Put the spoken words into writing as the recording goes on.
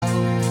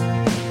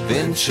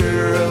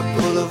Ventura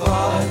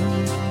Boulevard,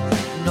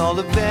 and all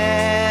the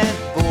bad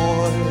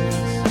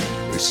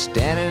boys are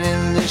standing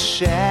in the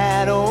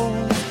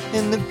shadows,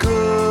 and the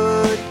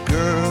good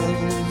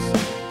girls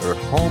are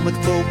home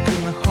with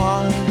broken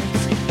hearts.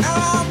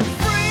 I'm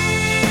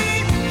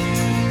free.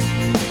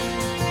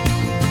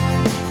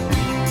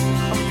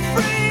 I'm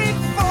free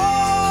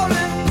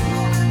falling.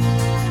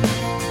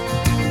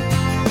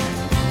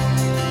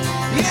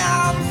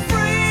 Yeah, I'm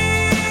free.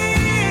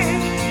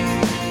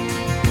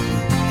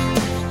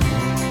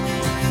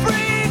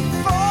 Free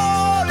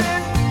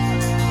falling.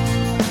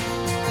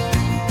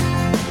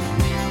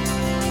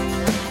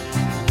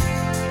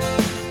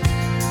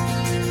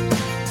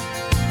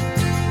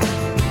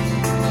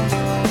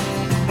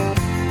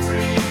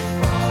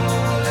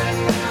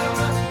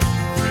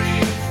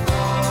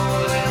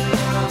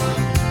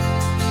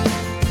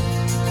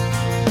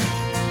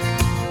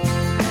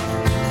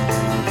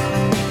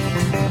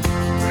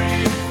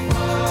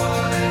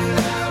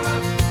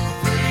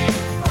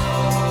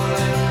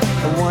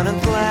 I wanna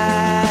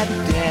glide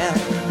down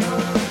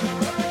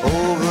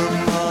over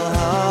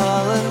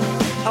Mulholland.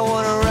 I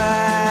wanna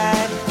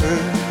write her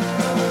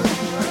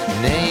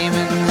name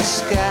in the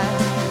sky.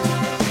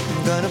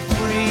 I'm gonna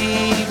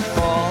free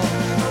fall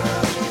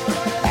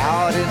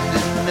out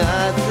into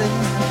nothing.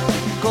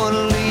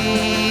 Gonna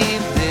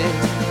leave this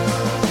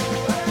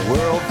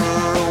world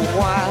for a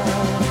while.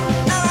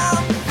 And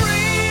I'm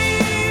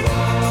free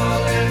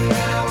falling,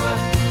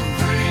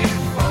 free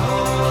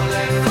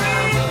falling,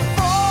 free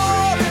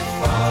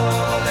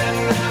falling,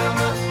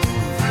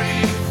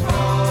 free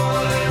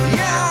falling.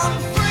 Yeah, I'm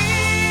free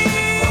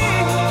falling,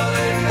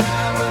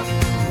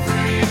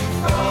 free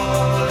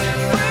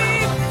falling, free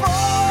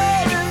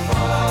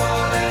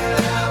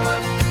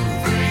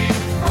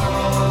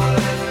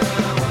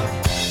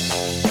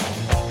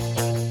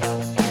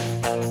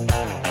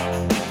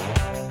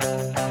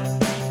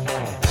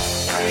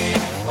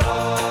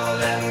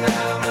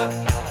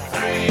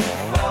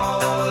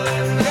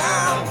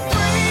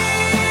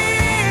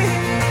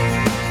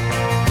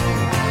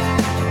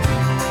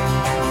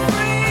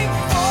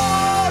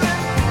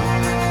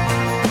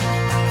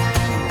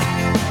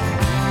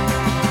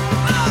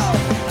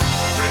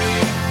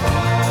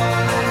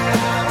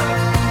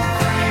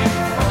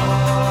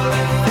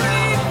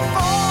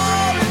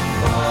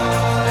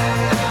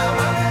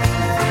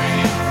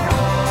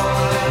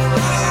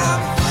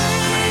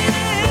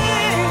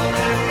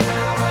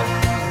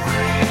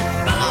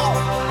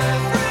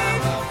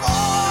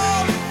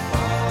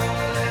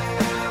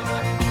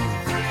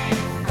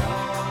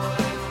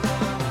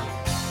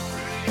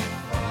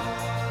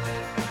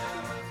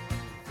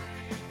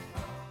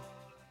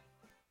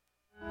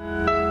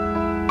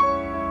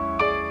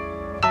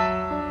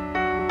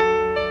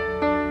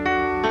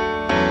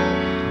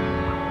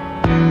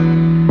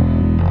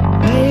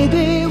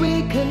Maybe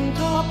we can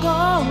talk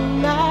all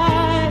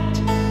night,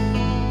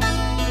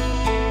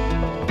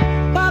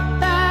 but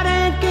that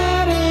ain't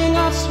getting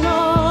us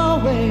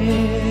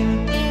nowhere.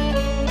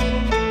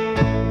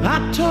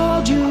 I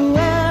told you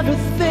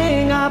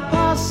everything I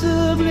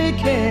possibly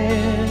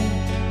can.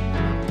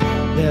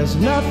 There's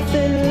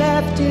nothing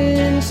left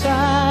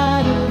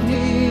inside of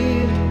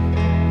me,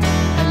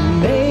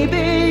 and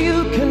maybe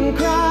you can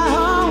cry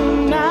all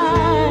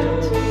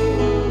night,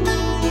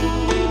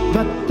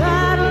 but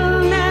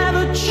that'll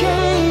never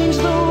change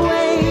the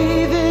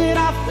way that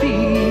I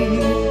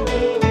feel.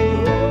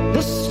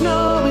 The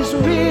snow is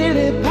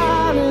really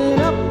piling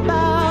up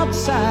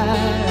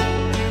outside.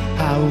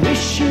 I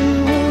wish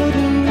you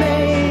wouldn't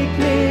make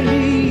me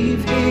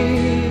leave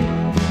here.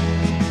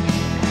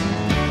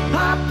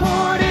 I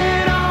poured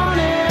it on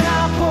and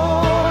I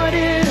poured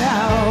it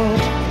out.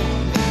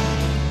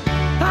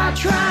 I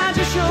tried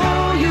to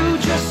show you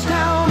just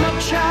how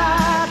much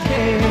I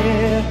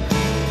care.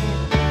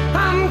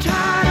 I'm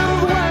tired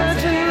of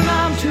words and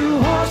I'm too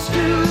hoarse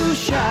to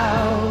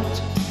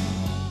shout,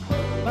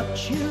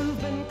 but you've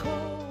been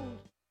cold.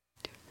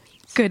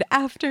 Good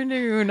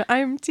afternoon.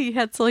 I'm T.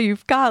 Hetzel.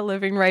 You've got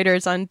Living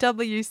Writers on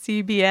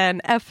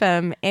WCBN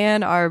FM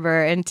Ann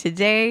Arbor. And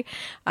today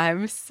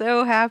I'm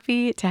so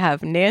happy to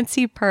have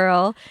Nancy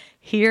Pearl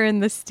here in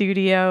the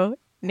studio.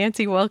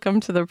 Nancy, welcome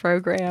to the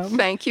program.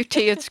 Thank you,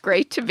 T. It's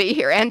great to be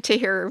here and to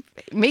hear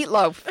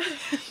Meatloaf.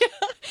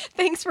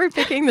 Thanks for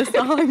picking the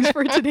songs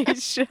for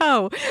today's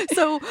show.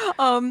 So,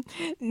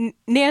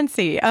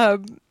 Nancy,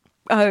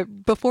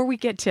 before we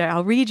get to,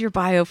 I'll read your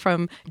bio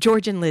from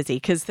George and Lizzie,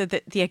 because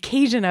the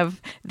occasion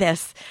of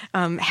this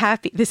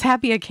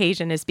happy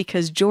occasion is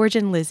because George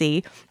and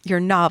Lizzie, your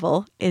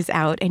novel, is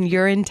out and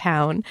you're in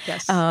town.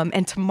 Yes.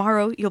 And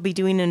tomorrow you'll be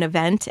doing an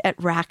event at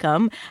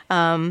Rackham.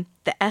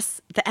 The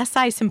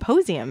SI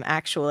Symposium,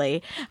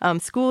 actually,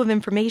 School of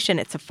Information.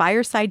 It's a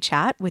fireside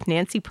chat with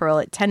Nancy Pearl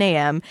at 10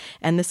 a.m.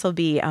 And this will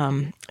be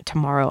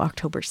tomorrow,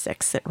 October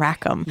 6th at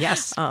Rackham.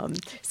 Yes.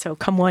 So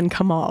come one,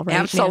 come all, right,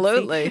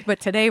 Absolutely. Nancy?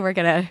 But today we're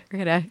gonna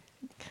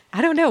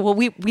I don't know. Well,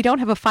 we don't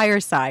have a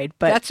fireside,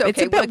 but That's okay.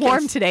 it's a bit We can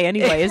warm today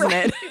anyway, isn't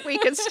Right. it? We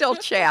can still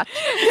chat.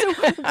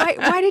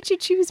 Why did you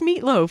choose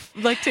Meatloaf,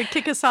 like, to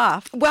kick us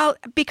off? Well,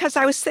 because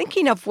I was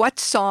thinking of what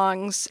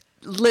songs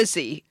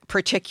Lizzie,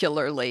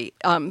 particularly,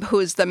 who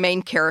is the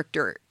main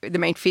character, the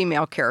main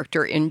female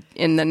character in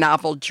the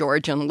novel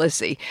George and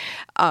Lizzie,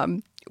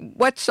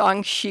 what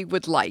songs she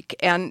would like.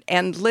 And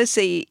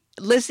Lizzie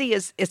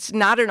is, it's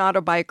not an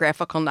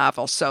autobiographical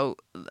novel, so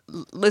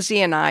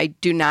Lizzie and I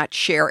do not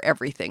share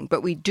everything,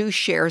 but we do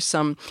share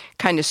some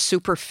kind of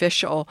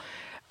superficial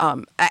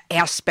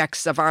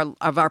aspects of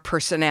our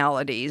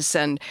personalities,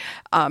 and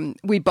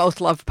we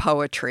both love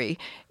poetry.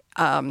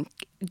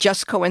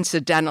 Just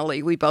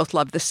coincidentally, we both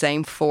love the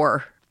same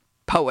four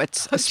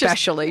poets,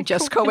 especially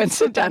just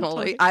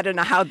coincidentally. I don't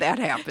know how that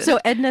happened. So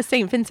Edna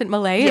St. Vincent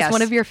Millay Yes. is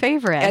one of your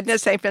favorites. Edna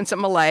St.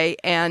 Vincent Millay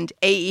and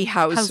A.E.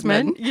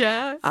 Housman.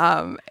 Yeah.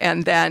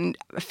 And then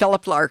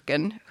Philip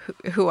Larkin,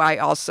 who I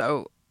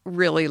also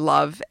really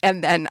love.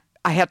 And then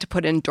I had to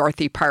put in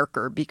Dorothy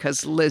Parker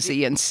because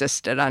Lizzie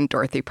insisted on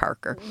Dorothy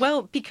Parker.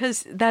 Well,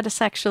 because that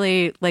is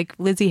actually, like,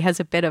 Lizzie has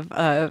a bit of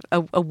a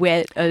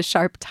wit, a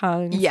sharp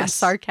tongue, some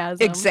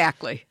sarcasm.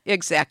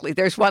 Exactly.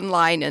 There's one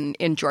line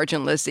in George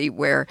and Lizzie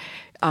where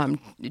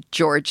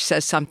George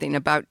says something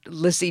about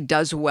Lizzie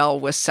does well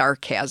with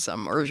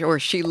sarcasm, or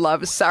she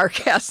loves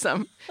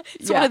sarcasm.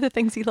 It's one of the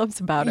things he loves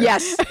about her.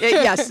 Yes,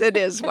 it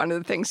is one of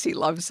the things he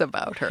loves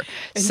about her.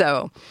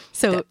 So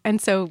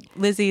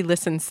Lizzie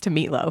listens to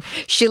Meatloaf.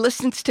 she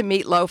listens to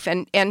Meatloaf,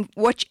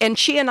 and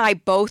she and I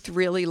both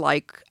really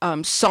like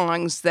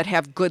songs that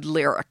have good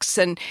lyrics.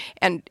 And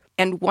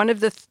one of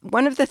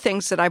the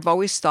things that I've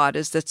always thought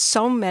is that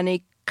so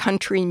many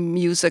country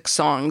music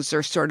songs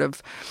are sort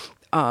of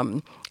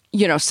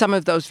some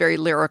of those very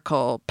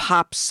lyrical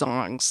pop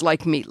songs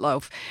like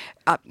Meatloaf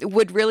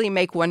would really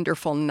make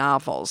wonderful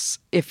novels.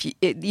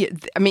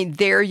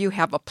 There you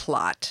have a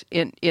plot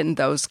in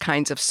those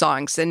kinds of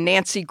songs. And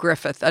Nancy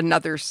Griffith,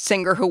 another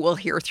singer who we'll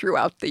hear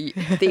throughout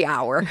the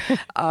hour,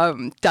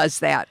 does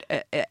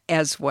that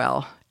as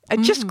well.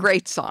 Just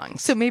great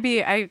songs. So maybe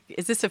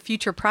is this a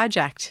future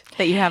project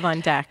that you have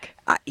on deck?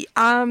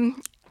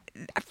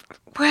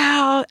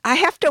 Well, I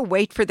have to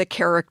wait for the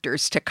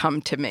characters to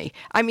come to me.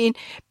 I mean,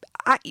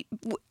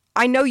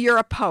 I know you're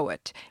a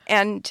poet,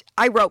 and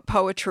I wrote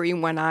poetry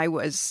when I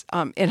was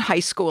in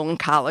high school and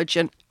college,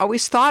 and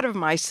always thought of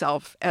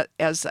myself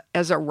as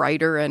a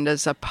writer and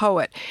as a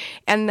poet.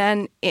 And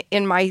then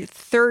in my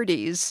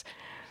 30s,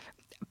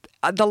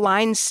 the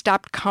lines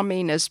stopped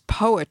coming as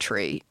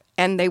poetry,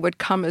 and they would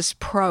come as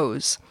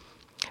prose,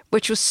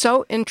 which was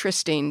so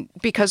interesting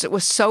because it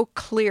was so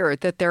clear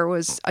that there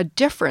was a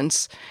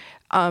difference.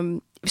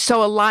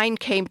 So a line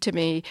came to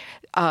me,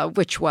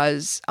 which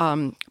was,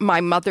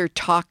 my mother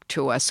talked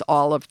to us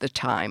all of the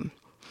time.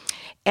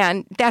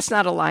 And that's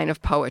not a line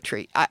of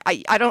poetry.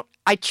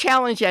 I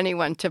challenge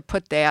anyone to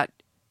put that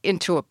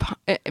into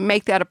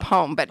make that a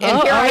poem. But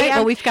and here I am.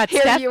 Well, we've got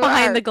Here Steph you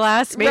behind are. the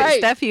glass. Maybe, Right.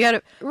 Steph, you got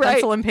a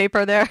pencil and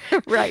paper there.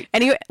 Right.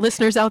 Any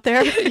listeners out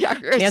there?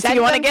 Nancy, Send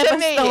you want to them give us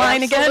me. the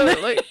line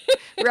Absolutely. again?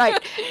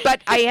 Right.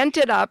 But I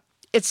ended up,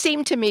 it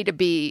seemed to me to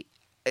be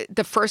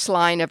the first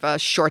line of a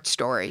short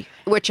story,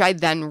 which I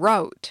then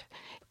wrote.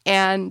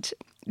 And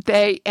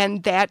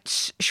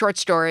that short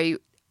story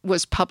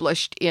was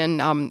published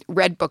in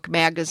Red Book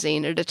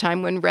magazine at a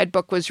time when Red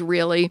Book was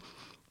really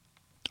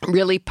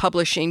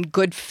publishing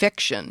good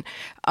fiction.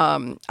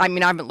 I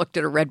haven't looked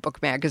at a Red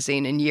Book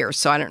magazine in years,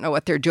 so I don't know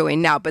what they're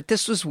doing now. But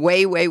this was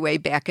way, way, way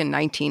back in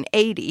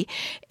 1980.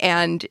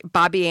 And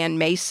Bobby Ann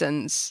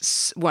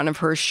Mason's, one of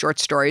her short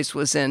stories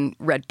was in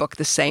Red Book,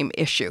 the same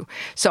issue.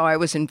 So I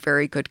was in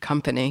very good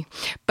company.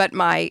 But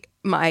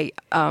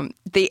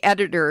the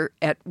editor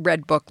at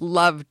Red Book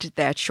loved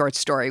that short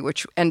story,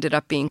 which ended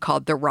up being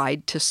called The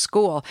Ride to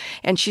School.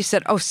 And she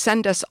said, "Oh,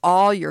 send us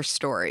all your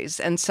stories."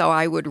 And so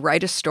I would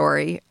write a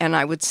story and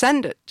I would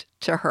send it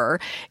to her,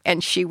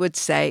 and she would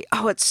say,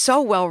 "Oh, it's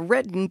so well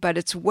written, but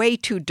it's way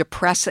too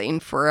depressing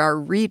for our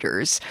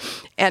readers."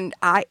 And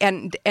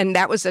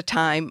that was a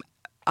time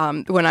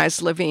when I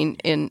was living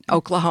in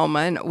Oklahoma,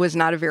 and it was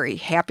not a very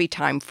happy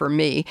time for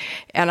me.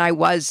 And I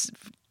was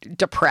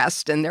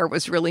depressed, and there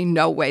was really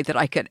no way that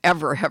I could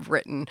ever have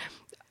written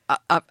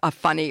a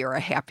funny or a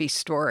happy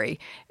story.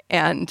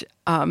 And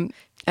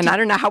I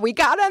don't know how we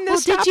got on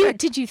this topic.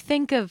 Did you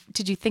think of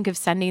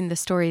sending the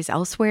stories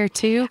elsewhere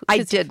too? I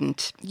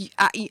didn't.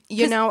 I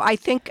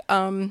think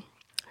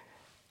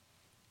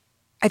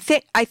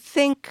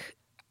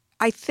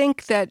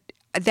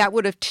that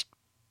would have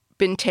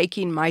been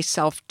taking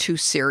myself too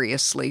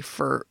seriously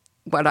for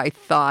what I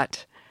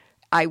thought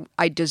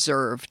I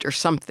deserved, or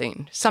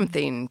something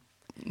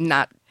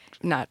not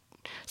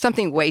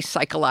something way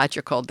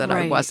psychological that I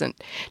Right.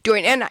 wasn't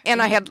doing. And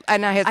I had.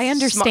 I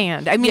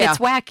understand. It's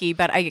wacky,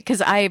 but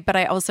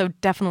I also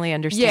definitely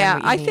understand. Yeah,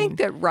 what you I mean. think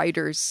that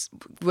writers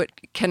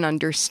can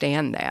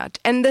understand that,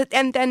 and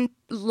then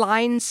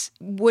lines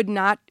would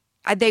not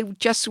they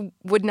just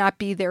would not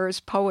be there as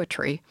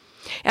poetry.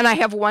 And I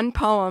have one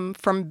poem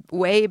from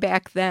way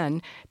back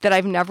then that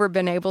I've never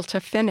been able to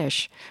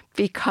finish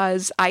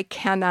because I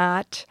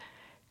can't,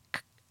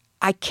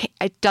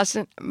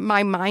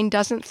 my mind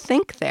doesn't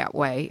think that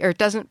way, or it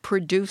doesn't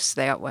produce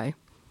that way.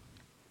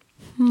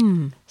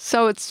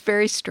 So it's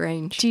very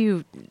strange.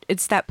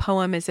 It's that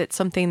poem, is it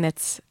something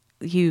that's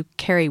you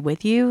carry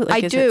with you?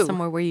 Like, I is do. It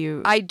somewhere where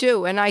you... I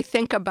do, and I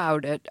think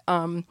about it.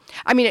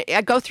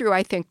 I go through,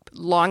 I think,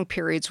 long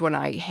periods when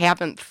I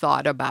haven't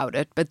thought about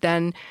it, but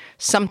then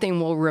something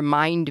will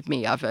remind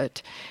me of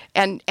it.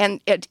 And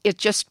it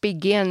just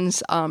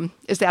begins,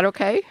 is that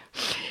okay?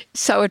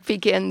 So it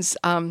begins,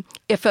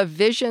 if a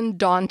vision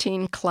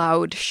daunting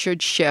cloud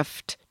should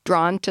shift,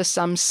 drawn to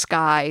some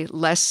sky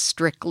less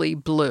strictly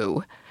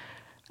blue,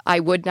 I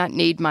would not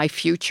need my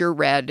future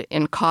read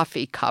in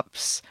coffee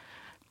cups.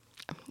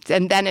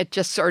 And then it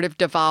just sort of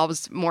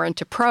devolves more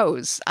into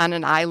prose on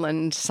an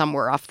island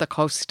somewhere off the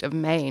coast of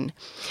Maine.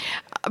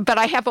 But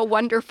I have a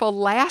wonderful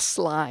last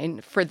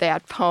line for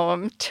that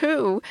poem,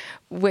 too,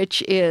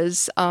 which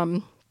is,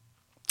 so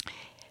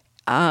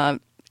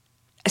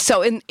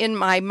in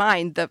my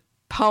mind, the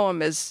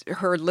poem is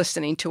her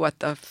listening to what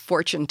the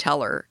fortune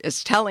teller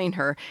is telling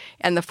her.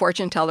 And the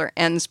fortune teller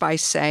ends by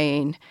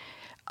saying,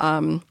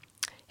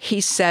 he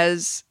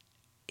says,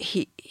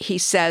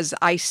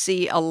 I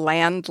see a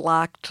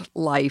landlocked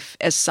life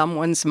as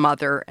someone's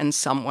mother and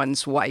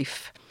someone's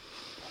wife.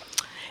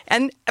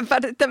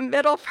 But at the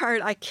middle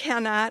part,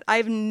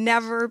 I've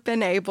never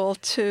been able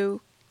to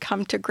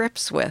come to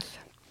grips with.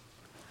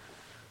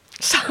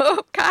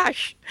 So,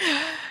 gosh,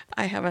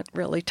 I haven't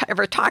really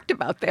ever talked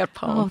about that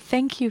poem. Oh,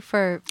 thank you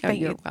for...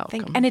 You're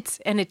welcome. And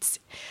it's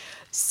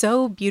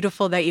so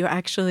beautiful that you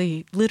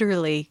actually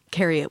literally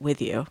carry it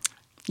with you.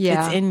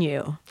 Yeah. It's in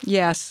you.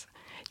 Yes.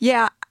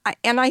 Yeah.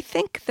 And I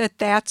think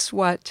that's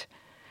what,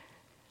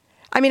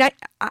 I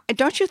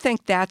don't you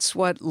think that's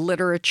what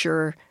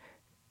literature,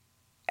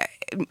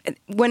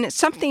 when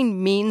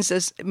something means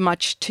as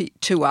much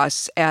to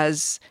us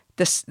as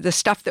the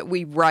stuff that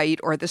we write,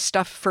 or the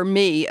stuff, for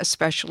me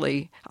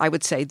especially, I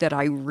would say, that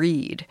I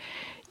read,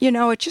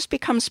 it just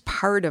becomes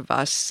part of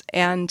us,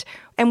 and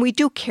we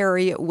do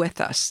carry it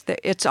with us.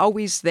 It's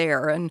always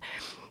there, and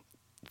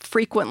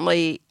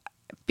frequently,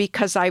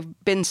 because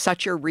I've been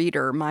such a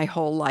reader my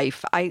whole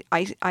life, I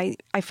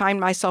find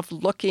myself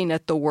looking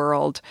at the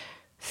world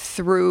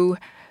through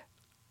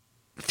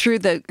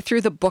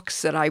the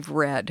books that I've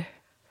read.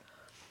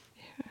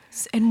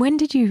 And when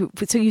did you?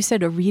 So you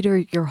said a reader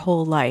your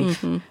whole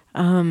life.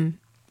 Mm-hmm.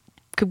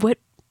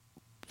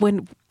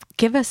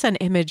 Give us an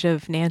image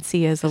of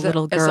Nancy as a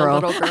little girl. As a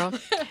little girl.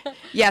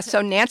 Yeah,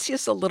 so Nancy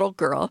as a little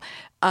girl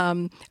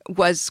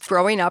was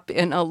growing up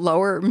in a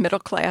lower middle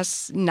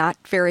class, not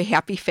very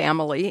happy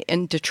family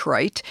in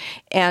Detroit,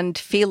 and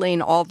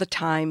feeling all the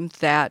time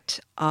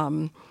that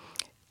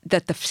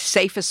the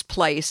safest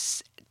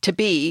place to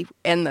be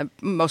and the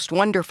most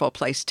wonderful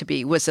place to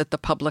be was at the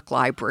public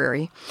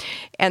library.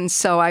 And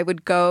so I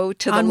would go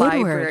to the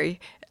library.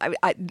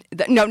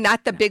 No,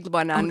 not the big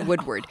one on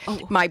Woodward.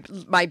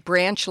 My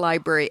branch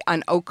library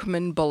on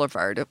Oakman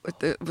Boulevard.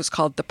 It was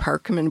called the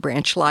Parkman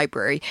Branch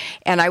Library.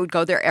 And I would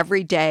go there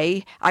every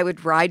day. I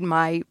would ride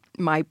my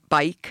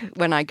bike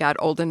when I got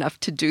old enough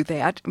to do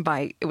that.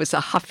 It was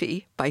a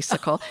Huffy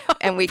bicycle.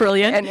 And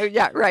Brilliant. And,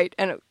 yeah, right.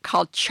 And it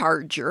called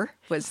Charger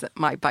was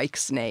my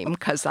bike's name,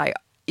 because I,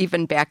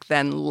 even back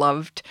then,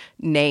 loved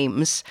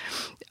names,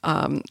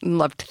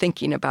 loved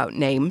thinking about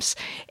names.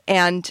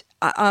 And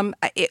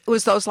it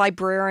was those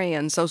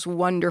librarians, those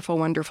wonderful,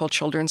 wonderful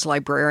children's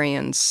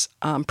librarians,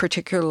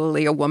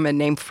 particularly a woman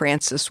named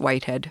Frances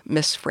Whitehead,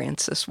 Miss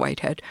Frances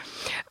Whitehead,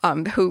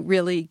 who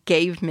really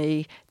gave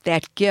me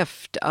that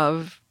gift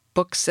of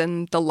books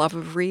and the love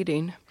of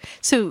reading.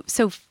 So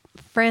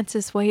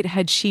Frances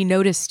Whitehead, she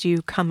noticed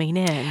you coming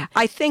in.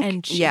 I think,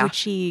 and yeah. Would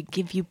she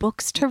give you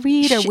books to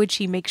read, or would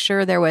she make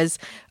sure there was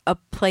a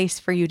place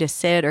for you to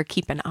sit or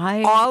keep an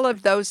eye? All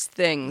of those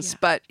things.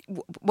 Yeah.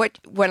 But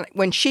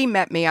when she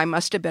met me, I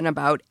must have been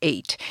about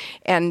 8,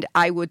 and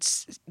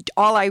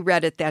all I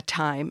read at that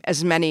time,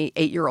 as many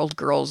 8-year-old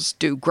girls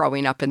do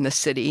growing up in the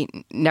city,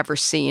 never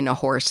seeing a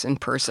horse in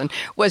person,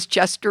 was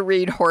just to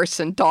read horse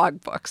and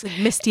dog books.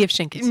 Misty of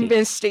Chincoteague.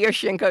 Misty of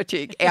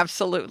Chincoteague,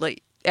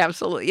 absolutely.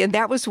 Absolutely. And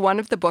that was one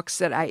of the books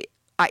that I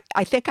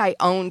think I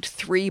owned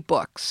 3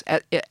 books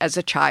as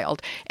a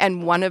child.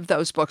 And one of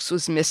those books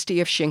was Misty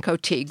of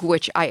Chincoteague,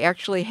 which I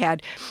actually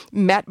had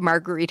met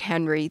Marguerite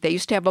Henry. They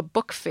used to have a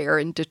book fair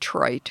in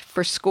Detroit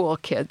for school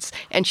kids.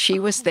 And she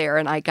was there,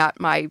 and I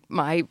got my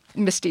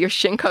Misty of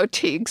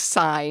Chincoteague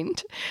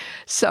signed.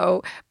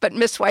 But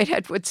Miss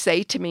Whitehead would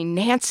say to me,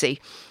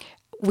 Nancy,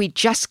 we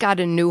just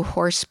got a new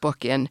horse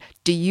book in.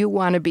 Do you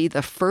want to be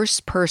the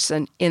first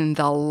person in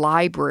the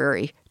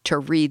library to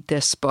read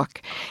this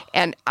book?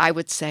 And I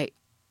would say,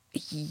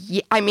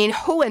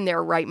 who in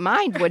their right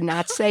mind would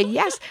not say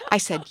yes? I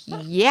said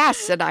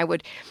yes, and I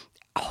would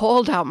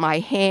hold out my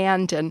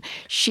hand, and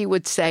she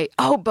would say,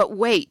 "Oh, but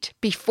wait,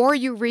 before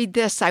you read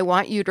this, I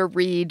want you to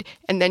read,"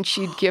 and then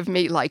she'd give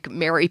me like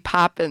Mary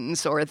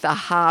Poppins or The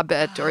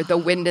Hobbit or The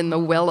Wind in the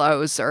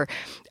Willows or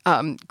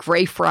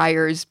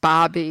Greyfriars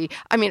Bobby.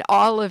 I mean,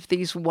 all of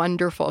these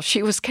wonderful,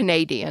 she was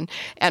Canadian,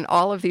 and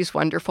all of these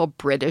wonderful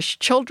British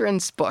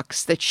children's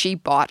books that she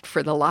bought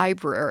for the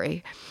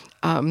library.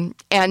 And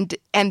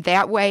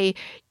that way,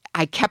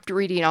 I kept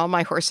reading all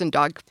my horse and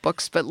dog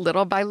books, but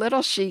little by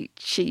little, she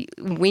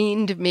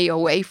weaned me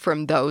away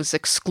from those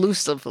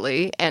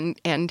exclusively,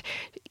 and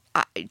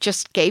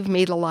just gave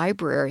me the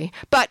library.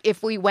 But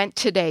if we went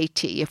today,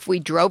 if we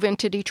drove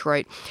into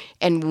Detroit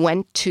and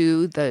went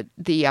to the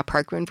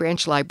Parkman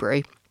Branch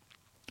Library,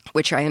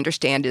 which I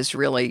understand is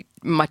really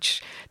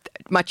much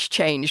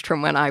changed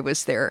from when I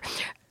was there.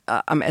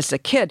 As a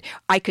kid,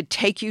 I could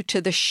take you to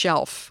the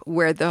shelf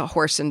where the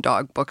horse and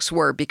dog books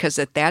were, because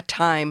at that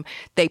time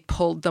they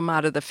pulled them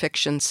out of the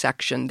fiction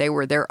section. They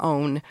were their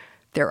own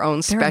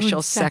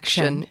special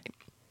section.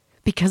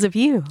 Because of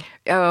you.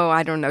 Oh,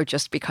 I don't know,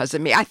 just because of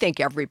me. I think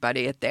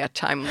everybody at that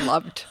time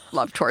loved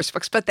horse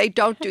books, but they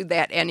don't do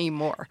that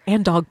anymore.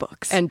 And dog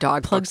books. And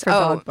dog Plugs books. for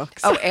dog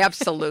books. Oh,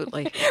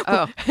 absolutely.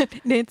 Oh,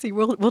 Nancy,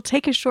 we'll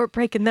take a short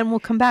break and then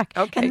we'll come back.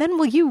 Okay. And then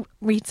will you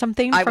read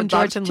something I from would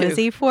love George and to.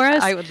 Lizzie for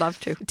us? I would love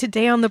to.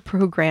 Today on the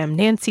program,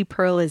 Nancy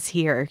Pearl is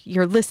here.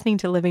 You're listening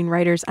to Living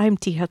Writers. I'm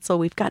T. Hetzel.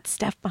 We've got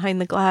Steph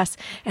behind the glass,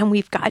 and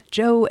we've got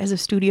Joe as a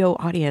studio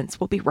audience.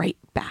 We'll be right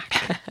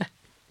back.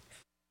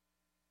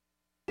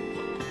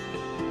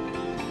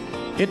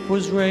 It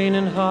was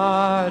raining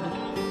hard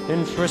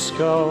in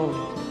Frisco.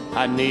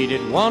 I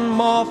needed one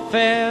more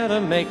fare to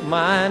make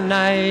my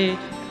night.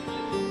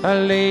 A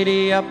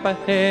lady up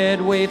ahead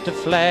waved to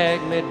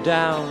flag me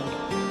down.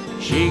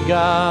 She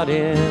got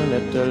in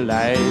at the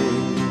light.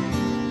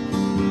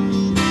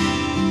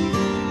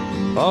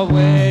 Oh,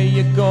 where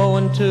you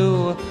going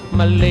to,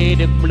 my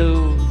lady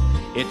blue?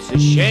 It's a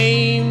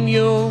shame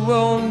you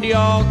ruined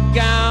your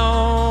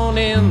gown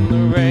in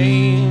the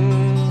rain.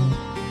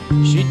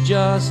 She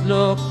just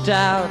looked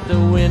out the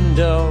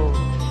window.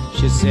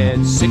 She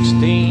said,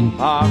 16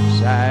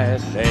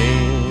 Parkside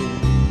Lane.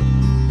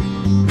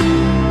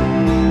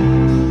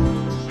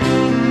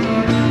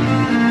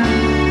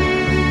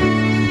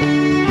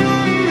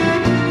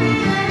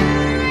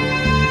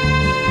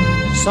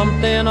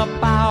 Something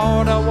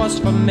about her was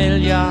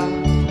familiar.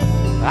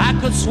 I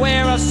could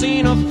swear I've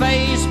seen her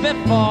face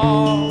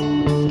before.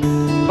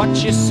 But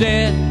she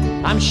said,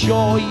 I'm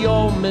sure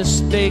you're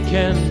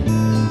mistaken.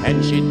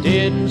 And she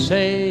didn't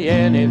say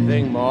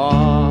anything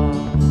more.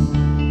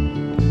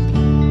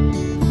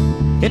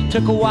 It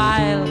took a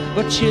while,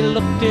 but she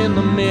looked in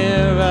the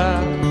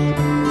mirror.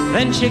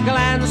 Then she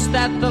glanced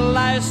at the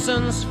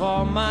license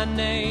for my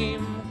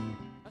name.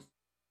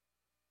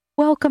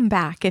 Welcome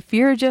back. If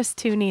you're just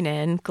tuning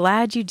in,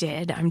 glad you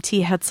did. I'm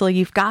T. Hetzel.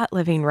 You've got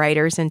Living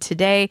Writers, and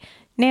today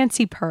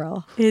Nancy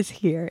Pearl is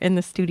here in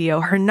the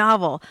studio. Her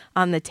novel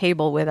on the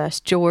table with us,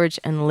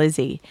 George and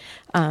Lizzie.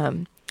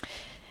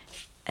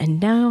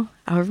 And now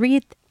I'll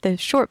read the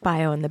short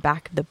bio in the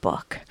back of the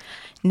book.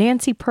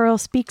 Nancy Pearl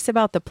speaks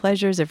about the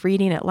pleasures of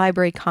reading at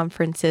library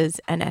conferences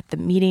and at the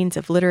meetings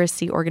of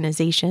literacy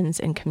organizations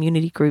and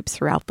community groups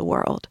throughout the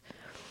world.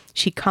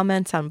 She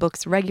comments on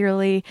books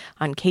regularly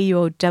on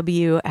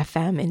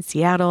KUOW-FM in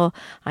Seattle,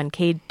 on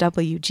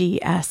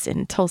KWGS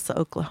in Tulsa,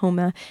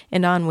 Oklahoma,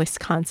 and on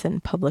Wisconsin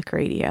Public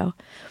Radio.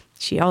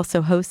 She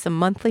also hosts a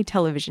monthly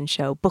television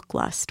show,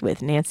 Booklust,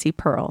 with Nancy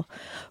Pearl.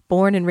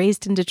 Born and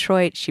raised in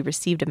Detroit, she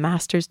received a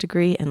master's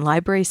degree in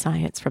library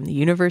science from the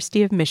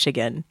University of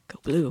Michigan, go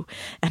blue,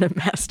 and a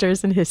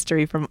master's in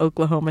history from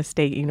Oklahoma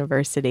State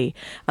University.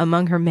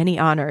 Among her many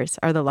honors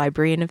are the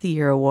Librarian of the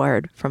Year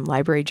Award from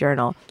Library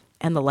Journal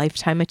and the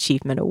Lifetime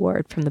Achievement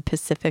Award from the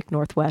Pacific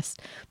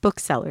Northwest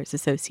Booksellers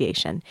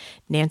Association.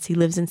 Nancy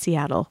lives in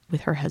Seattle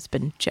with her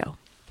husband, Joe.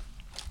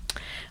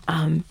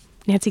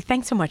 Nancy,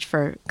 thanks so much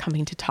for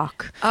coming to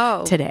talk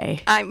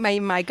today.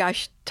 My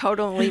gosh,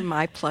 totally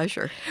my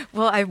pleasure.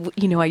 Well, I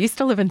used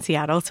to live in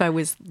Seattle, so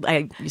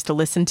I used to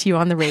listen to you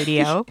on the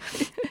radio,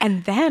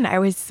 and then I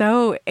was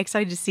so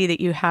excited to see that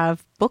you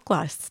have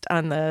Booklust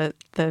on the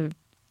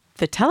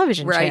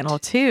television channel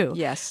too.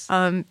 Yes.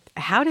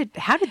 How did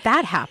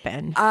that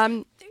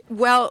happen?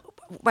 Well,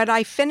 when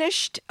I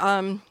finished.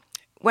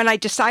 When I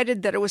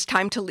decided that it was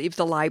time to leave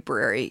the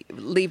library,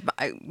 leave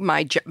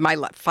my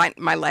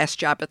last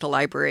job at the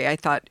library, I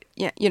thought,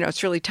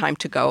 it's really time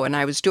to go. And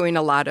I was doing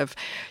a lot of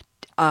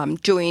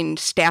doing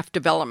staff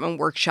development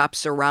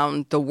workshops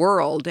around the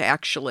world,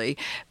 actually.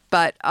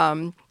 But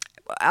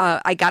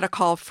I got a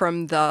call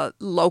from the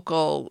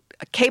local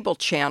cable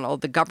channel,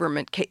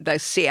 the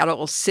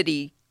Seattle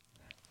City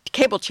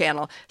cable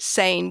channel,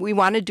 saying, we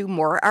want to do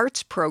more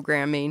arts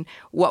programming.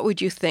 What would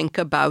you think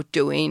about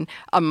doing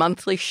a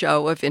monthly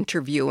show of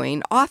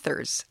interviewing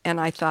authors? And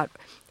I thought,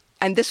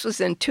 and this was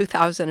in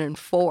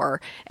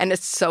 2004, and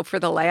it's so for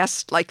the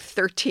last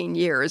 13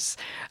 years,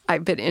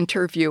 I've been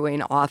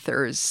interviewing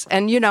authors.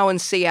 And in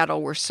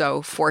Seattle, we're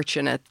so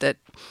fortunate that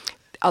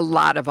a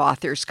lot of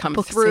authors come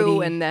Book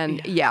through,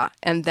 City,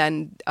 and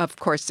then of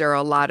course there are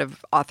a lot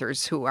of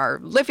authors who are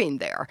living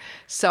there.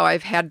 So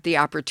I've had the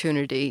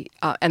opportunity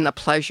and the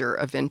pleasure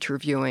of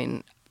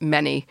interviewing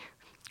many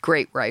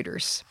great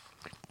writers.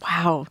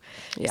 Wow.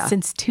 Yeah.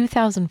 Since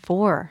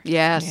 2004.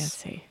 Yes.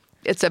 Nancy.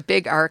 It's a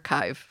big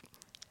archive.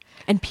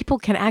 And people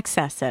can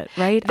access it,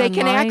 right? They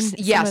can Online? access,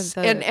 Some yes,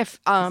 of the- and if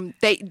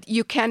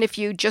you can, if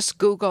you just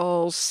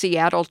Google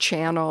Seattle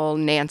Channel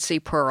Nancy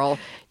Pearl,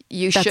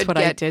 you That's should what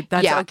I get did.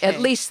 That's okay. at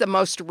least the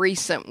most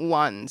recent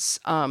ones.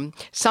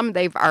 Some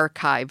they've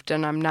archived,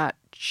 and I'm not.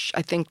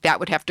 I think that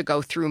would have to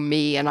go through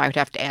me, and I would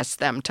have to ask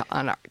them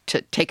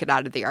to take it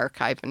out of the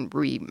archive and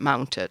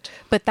remount it.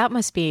 But that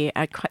must be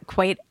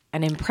quite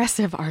an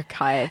impressive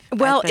archive.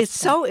 Well, at this it's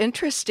so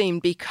interesting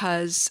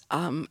because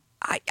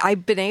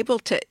I've been able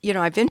to,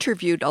 I've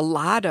interviewed a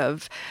lot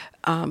of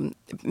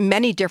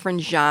many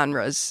different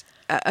genres,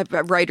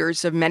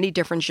 writers of many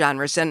different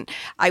genres, and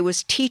I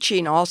was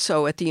teaching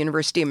also at the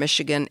University of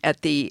Michigan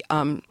at the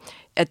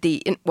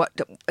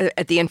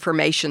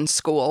information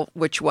school,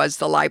 which was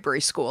the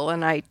library school,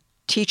 and I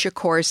teach a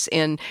course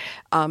in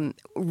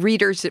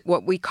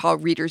what we call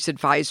readers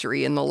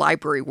advisory in the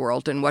library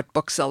world, and what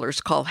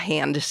booksellers call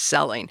hand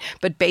selling,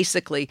 but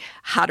basically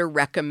how to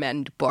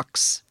recommend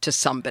books to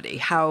somebody,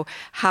 how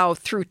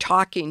through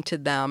talking to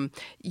them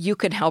you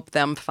can help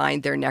them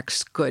find their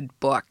next good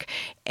book.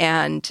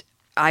 And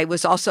I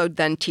was also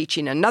then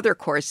teaching another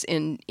course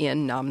in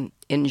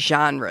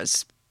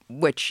genres,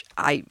 which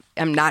I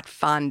am not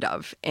fond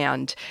of.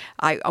 And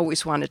I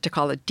always wanted to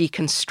call it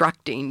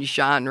deconstructing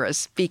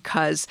genres,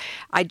 because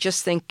I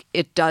just think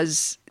it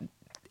does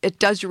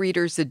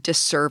readers a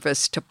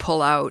disservice to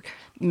pull out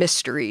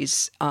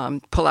mysteries,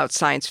 pull out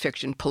science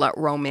fiction, pull out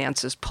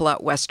romances, pull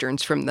out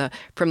westerns from the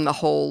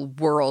whole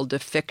world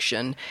of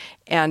fiction.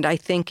 And I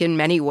think in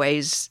many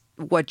ways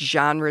what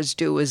genres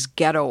do is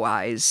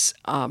ghettoize,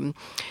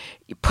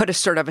 put a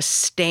sort of a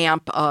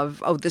stamp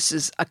of, oh, this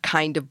is a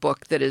kind of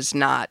book that is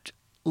not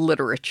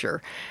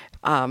literature.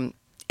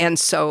 And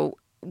so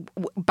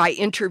by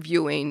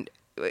interviewing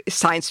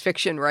science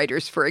fiction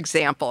writers, for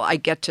example, I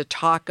get to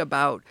talk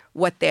about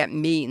what that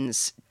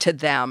means to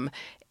them,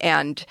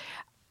 and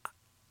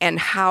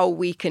how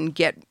we can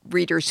get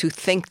readers who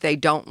think they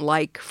don't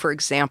like, for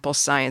example,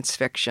 science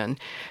fiction,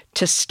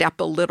 to step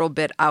a little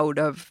bit out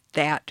of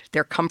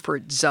their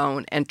comfort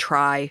zone and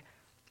try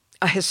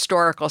a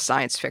historical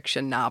science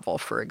fiction novel,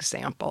 for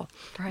example.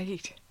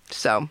 Right.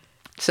 So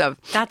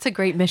That's a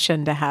great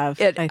mission to have,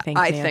 I think,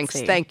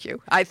 Nancy. Thank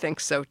you. I think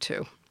so,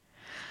 too.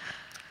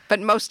 But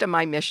most of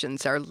my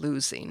missions are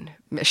losing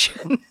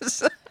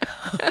missions.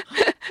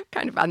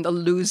 Kind of on the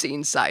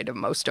losing side of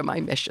most of my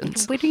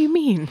missions. What do you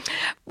mean?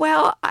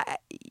 Well,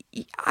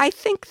 I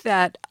think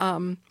that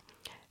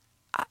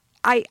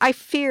I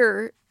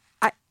fear,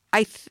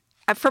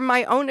 from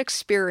my own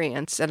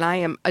experience, and I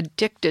am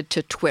addicted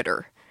to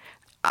Twitter,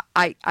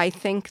 I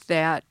think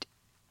that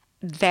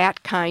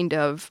kind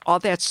of, all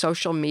that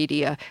social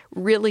media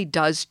really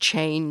does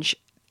change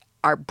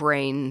our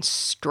brain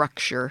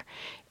structure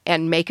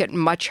and make it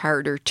much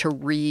harder to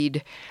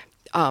read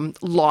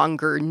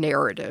longer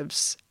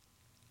narratives.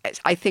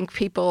 I think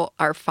people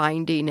are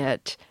finding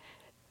it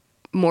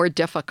more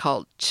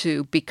difficult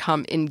to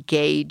become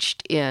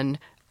engaged in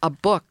a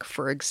book,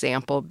 for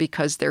example,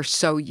 because they're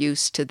so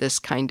used to this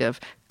kind of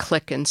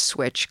click and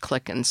switch,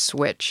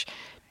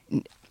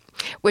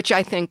 which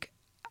I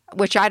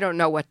don't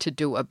know what to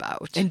do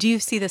about. And do you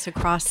see this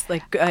across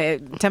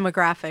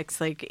demographics,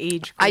 like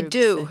age groups? I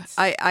do.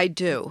 I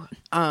do.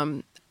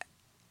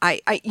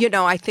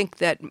 I think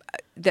that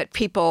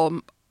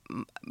people,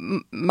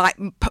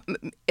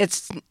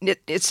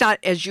 it's not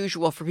as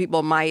usual for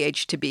people my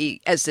age to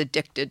be as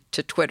addicted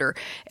to Twitter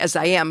as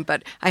I am,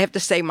 but I have to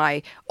say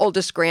my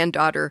oldest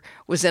granddaughter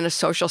was in a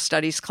social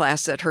studies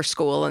class at her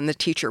school, and the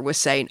teacher was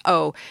saying,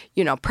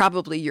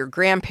 probably your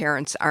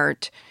grandparents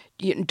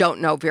don't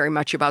know very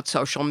much about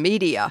social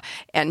media.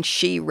 And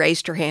she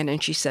raised her hand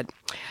and she said,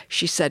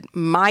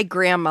 my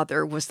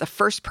grandmother was the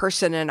first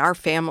person in our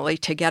family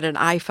to get an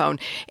iPhone,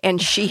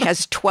 and she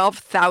has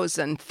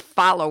 12,000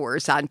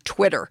 followers on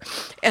Twitter.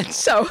 And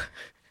so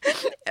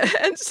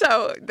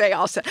they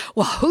all said,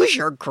 well, who's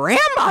your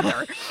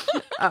grandmother?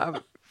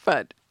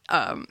 But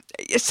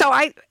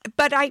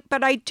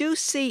I do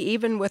see,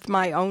 even with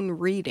my own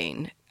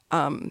reading,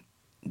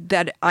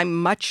 that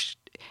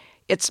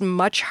it's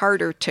much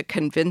harder to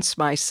convince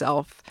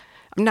myself.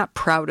 I'm not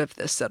proud of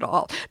this at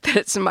all, that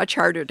it's much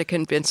harder to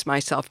convince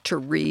myself to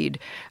read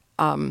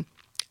a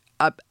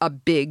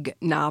big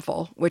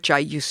novel, which I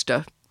used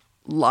to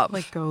love.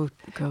 Like go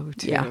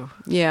to.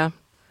 Yeah.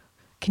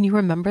 Can you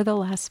remember the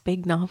last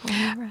big novel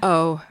you read?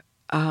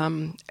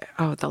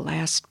 The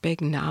last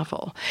big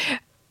novel.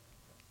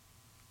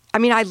 I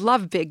mean, I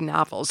love big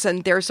novels,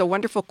 and there's a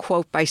wonderful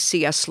quote by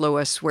C.S.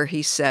 Lewis where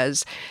he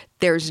says,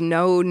 there's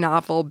no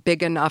novel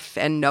big enough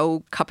and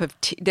no cup of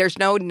tea. There's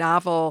no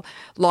novel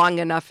long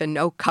enough and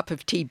no cup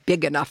of tea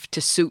big enough to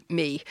suit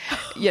me.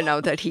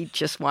 That he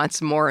just wants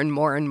more and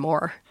more and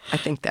more. I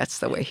think that's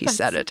the way he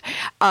said it.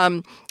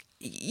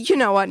 you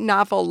know, a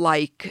novel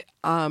like,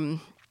 oh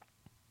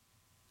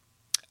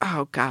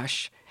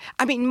gosh.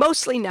 I mean,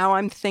 mostly now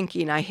I'm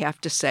thinking I have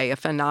to say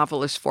if a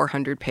novel is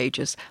 400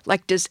 pages,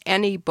 like, does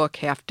any book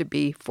have to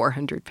be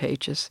 400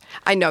 pages?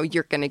 I know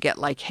you're going to get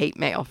like hate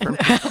mail from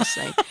people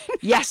saying,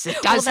 yes,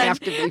 it does have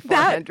to be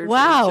 400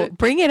 wow, pages.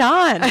 bring it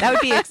on. That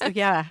would be,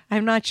 yeah,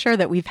 I'm not sure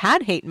that we've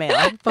had hate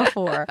mail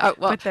before, well,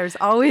 but there's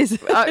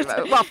always.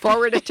 Well,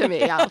 forward it to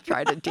me. I'll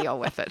try to deal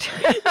with it.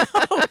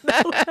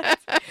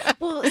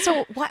 Well,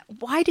 so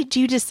why did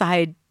you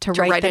decide to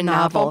write write the a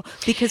novel? novel?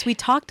 Because we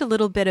talked a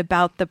little bit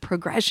about the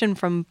progression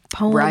from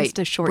poems Right,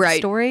 to short right.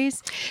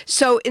 stories.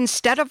 So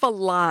instead of a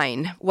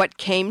line, what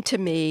came to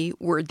me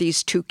were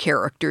these two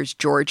characters,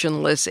 George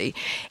and Lizzie.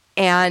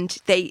 And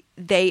they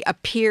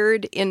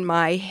appeared in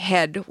my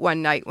head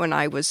one night when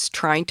I was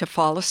trying to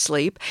fall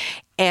asleep.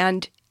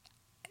 And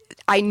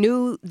I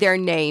knew their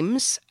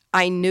names.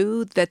 I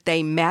knew that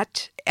they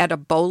met at a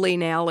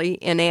bowling alley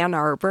in Ann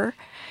Arbor.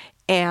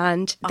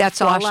 And that's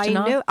all I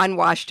Washtenaw? knew. On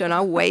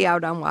Washtenaw, way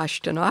out on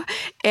Washtenaw.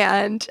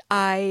 And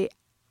I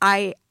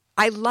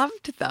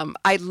loved them.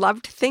 I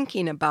loved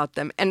thinking about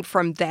them. And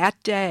from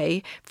that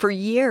day, for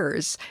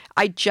years,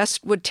 I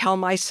just would tell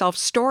myself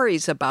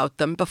stories about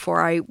them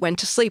before I went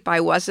to sleep.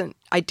 I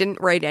didn't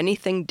write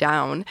anything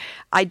down.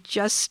 It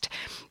just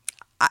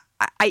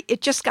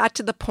got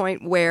to the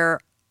point where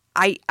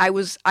I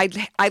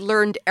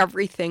learned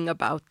everything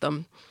about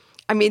them.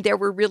 I mean, they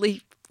were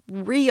really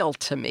real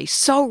to me,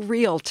 so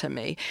real to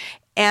me.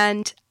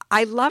 And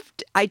I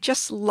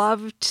just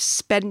loved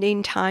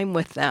spending time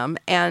with them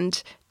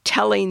and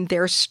telling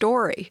their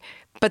story.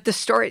 But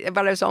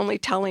I was only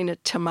telling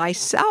it to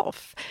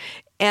myself.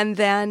 And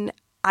then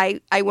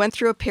I went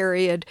through a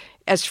period,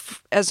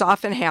 as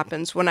often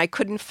happens, when I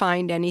couldn't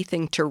find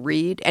anything to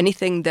read,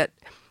 anything that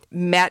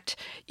met,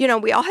 you know,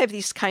 we all have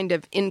these kind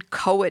of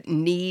inchoate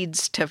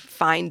needs to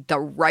find the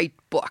right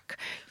book.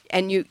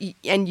 And you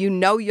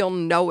know you'll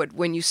know it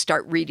when you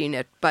start reading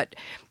it, but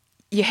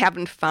you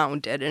haven't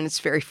found it, and it's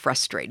very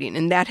frustrating.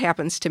 And that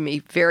happens to me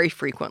very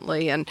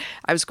frequently. And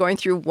I was going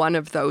through one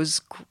of those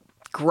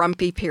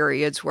grumpy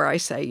periods where I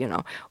say, you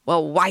know,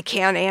 well, why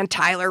can't Ann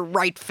Tyler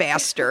write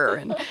faster?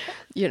 And,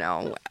 you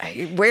know,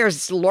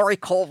 where's Laurie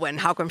Colwin?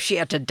 How come she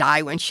had to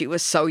die when she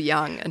was so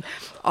young? And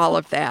all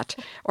of that.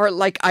 Or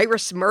like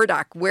Iris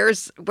Murdoch,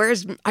 where's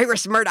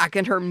Iris Murdoch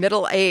in her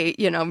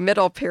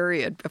middle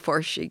period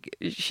before she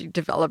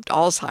developed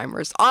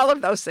Alzheimer's? All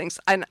of those things.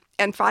 And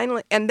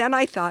finally, and then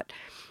I thought,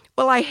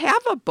 well, I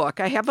have a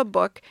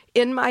book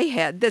in my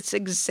head that's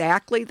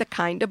exactly the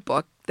kind of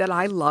book that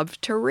I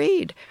love to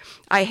read.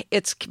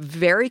 It's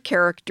very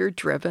character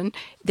driven.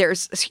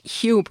 There's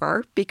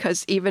humor,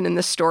 because even in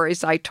the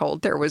stories I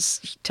told, there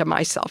was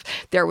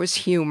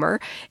humor.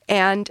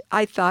 And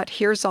I thought,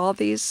 here's all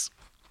these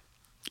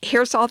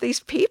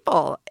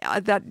people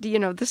that, you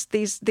know,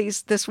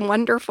 this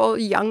wonderful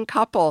young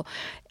couple.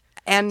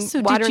 And So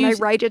why did don't you- I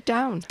write it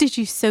down? Did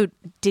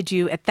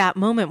you at that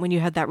moment when you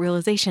had that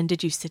realization,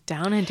 did you sit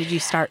down and did you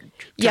start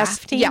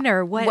drafting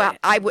or what? Well,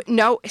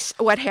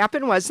 what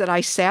happened was that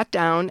I sat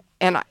down,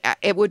 and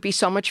it would be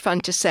so much fun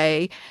to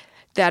say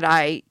that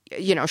I,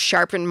 you know,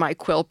 sharpened my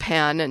quill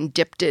pen and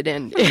dipped it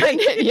in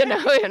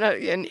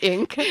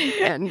ink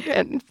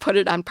and put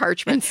it on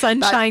parchment. And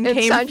sunshine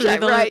came through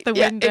the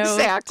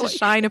window to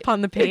shine upon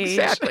the page.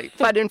 Exactly.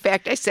 But in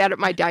fact, I sat at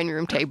my dining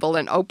room table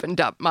and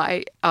opened up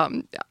my a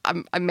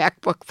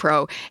MacBook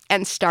Pro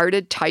and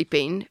started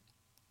typing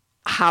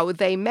how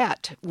they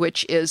met,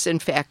 which is in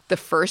fact the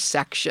first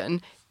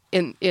section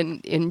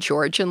in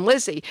George and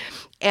Lizzie.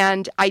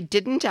 And I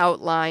didn't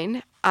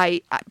outline.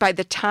 By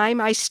the time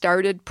I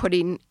started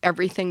putting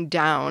everything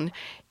down,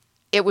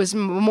 it was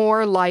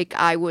more like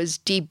I was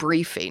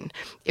debriefing.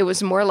 It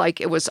was more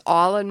like it was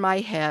all in my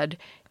head,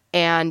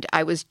 and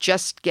I was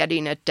just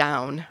getting it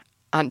down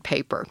on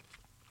paper,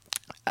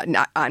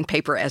 not on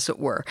paper as it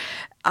were.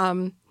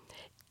 And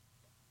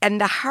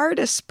the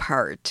hardest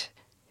part,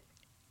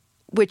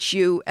 which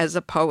you as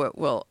a poet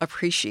will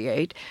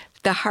appreciate,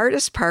 the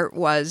hardest part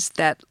was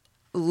that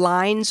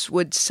lines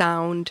would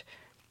sound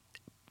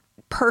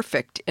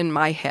perfect in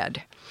my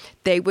head.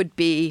 They would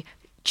be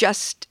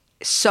just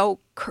so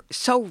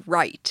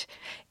right.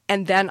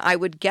 And then I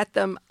would get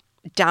them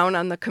down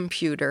on the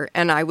computer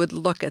and I would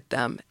look at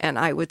them and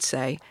I would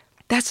say,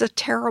 that's a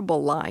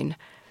terrible line.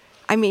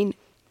 I mean,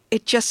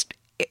 it just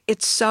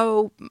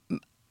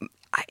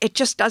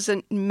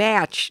doesn't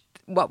match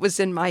what was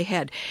in my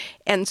head.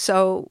 And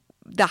so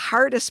the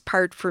hardest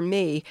part for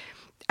me,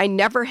 I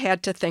never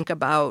had to think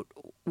about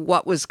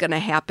what was going to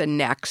happen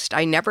next.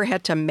 I never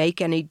had to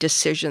make any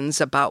decisions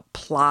about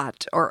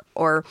plot or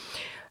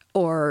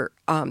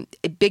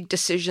big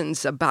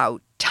decisions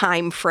about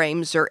time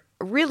frames or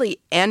really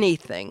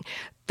anything.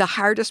 The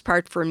hardest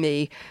part for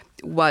me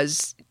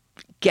was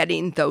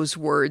getting those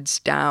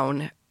words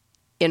down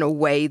in a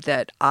way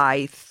that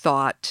I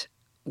thought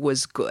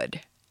was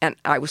good. And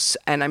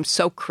I'm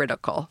so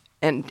critical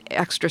and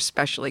extra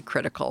specially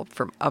critical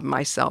of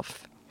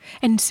myself.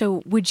 And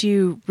so would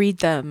you read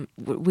them?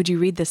 Would you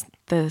read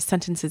the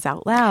sentences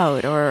out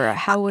loud, or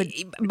how would...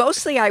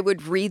 Mostly I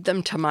would read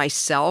them to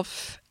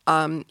myself.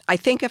 I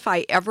think if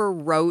I ever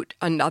wrote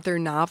another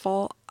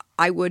novel,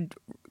 I would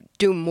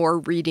do more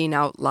reading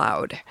out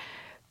loud.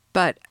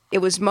 But it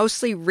was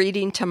mostly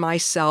reading to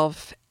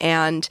myself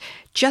and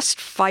just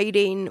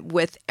fighting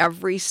with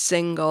every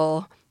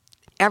single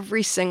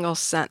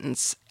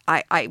sentence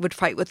I would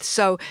fight with.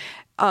 So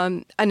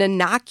an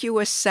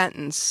innocuous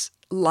sentence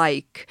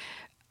like,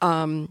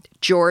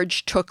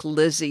 George took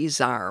Lizzie's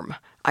arm,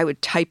 I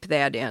would type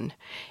that in.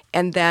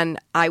 And then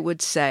I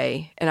would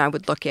say, and I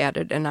would look at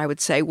it and I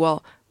would say,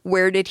 well,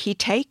 where did he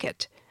take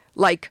it?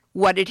 Like,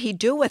 what did he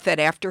do with it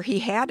after he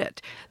had it?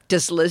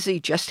 Does Lizzie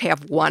just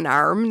have one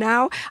arm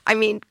now? I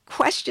mean,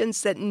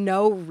 questions that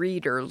no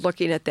reader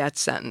looking at that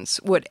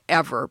sentence would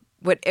ever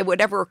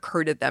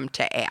occur to them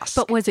to ask.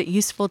 But was it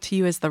useful to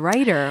you as the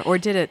writer, or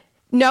did it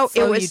slow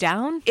you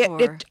down?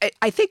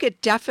 I think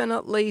it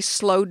definitely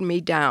slowed me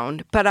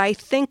down, but I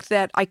think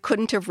that I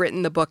couldn't have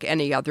written the book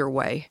any other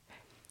way.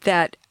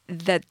 That's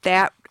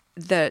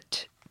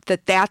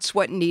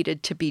what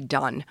needed to be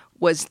done,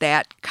 was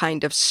that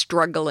kind of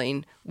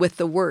struggling with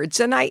the words.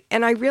 And I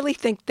really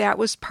think that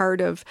was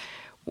part of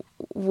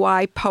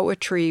why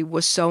poetry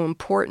was so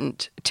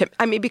important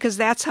because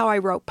that's how I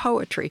wrote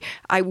poetry.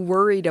 I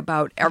worried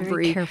about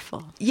very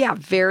careful. Yeah,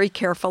 very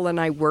careful, and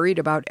I worried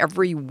about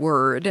every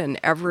word and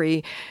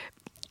every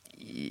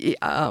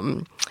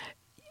the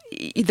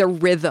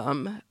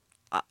rhythm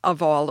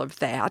of all of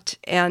that.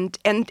 And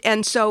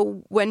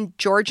so when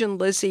George and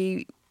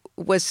Lizzie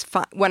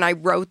when I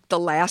wrote the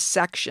last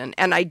section,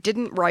 and I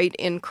didn't write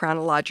in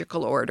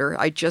chronological order,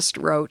 I just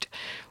wrote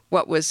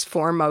what was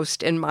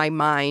foremost in my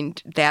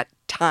mind that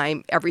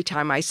time, every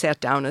time I sat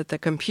down at the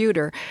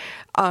computer.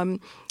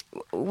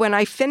 When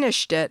I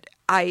finished it,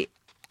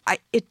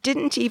 it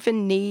didn't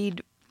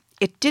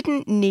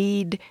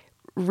need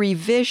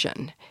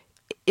revision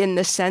in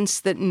the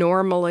sense that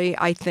normally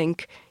I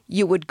think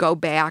you would go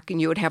back and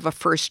you would have a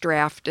first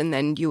draft and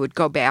then you would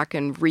go back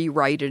and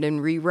rewrite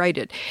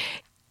it.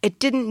 It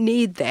didn't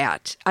need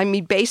that. I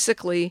mean,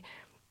 basically,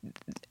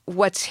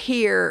 what's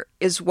here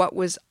is what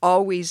was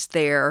always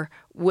there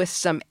with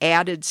some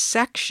added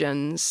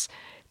sections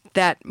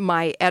that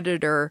my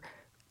editor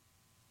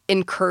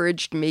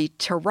encouraged me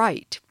to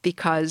write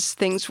because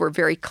things were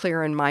very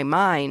clear in my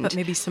mind. But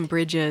maybe some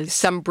bridges.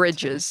 Some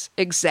bridges,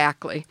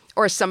 exactly.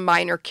 Or some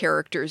minor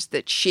characters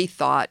that she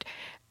thought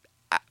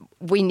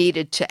we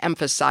needed to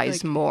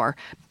emphasize more.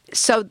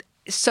 So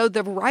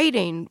the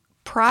writing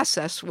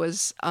process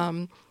was...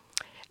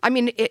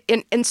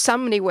 in so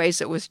many ways,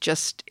 it was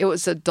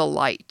a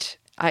delight,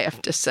 I have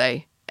to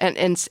say. And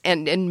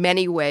in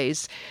many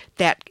ways,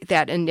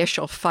 that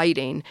initial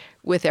fighting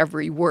with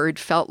every word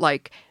felt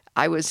like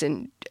I was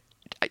in,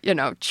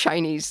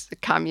 Chinese,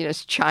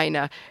 communist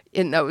China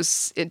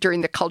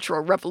during the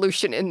Cultural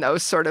Revolution in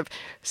those sort of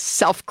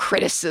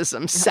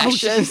self-criticism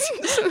sessions.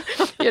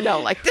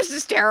 Like, this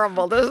is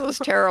terrible,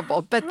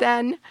 But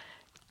then,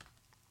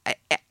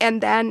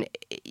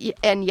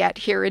 and yet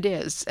here it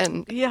is.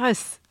 And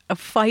yes. A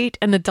fight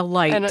and a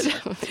delight. Yes.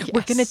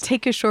 We're going to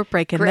take a short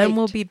break, and Great. then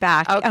we'll be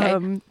back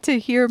to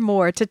hear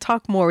more, to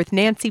talk more with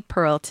Nancy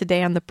Pearl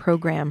today on the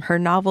program. Her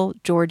novel,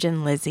 George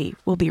and Lizzie.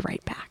 We'll be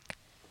right back.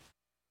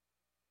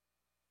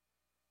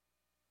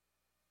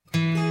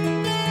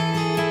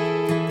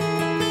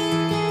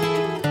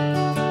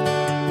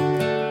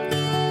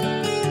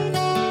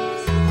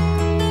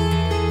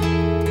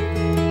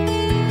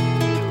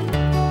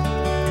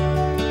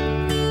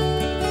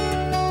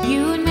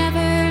 You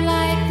never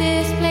liked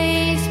this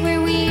place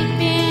where we'd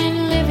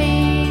been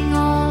living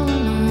all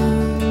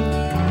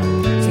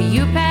alone. So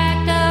you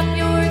packed up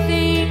your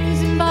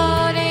things and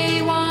bought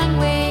a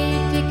one-way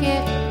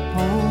ticket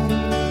home.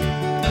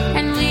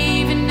 And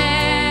leaving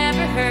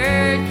never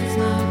hurt as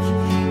much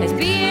as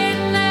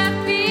being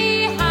left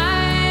behind.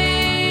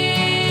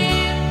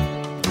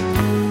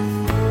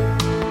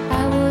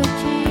 I would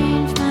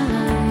change my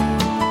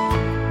life.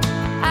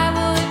 I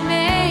would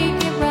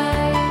make it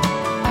right.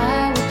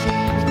 I would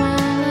change my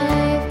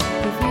life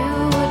if you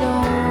would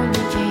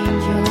only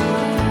change your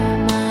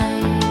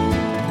mind.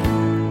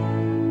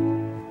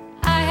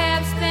 I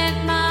have spent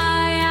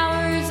my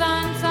hours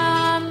on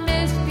some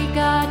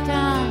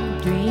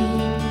misbegotten dream.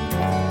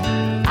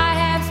 I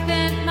have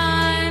spent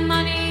my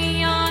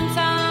money on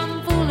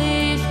some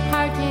foolish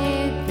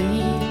hearted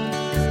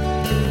things.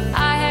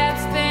 I have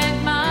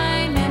spent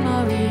my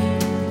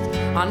memories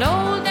on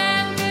old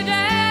and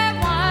bitter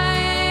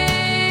wine.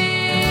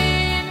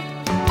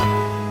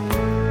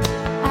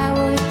 I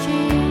would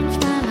change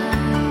my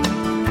life.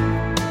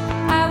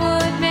 I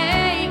would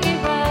make it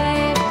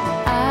right.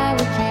 I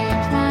would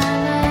change my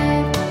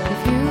life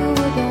if you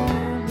would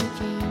only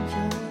change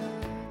your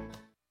mind.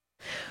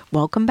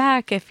 Welcome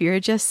back. If you're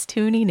just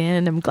tuning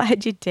in, I'm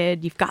glad you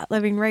did. You've got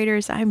Living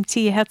Writers. I'm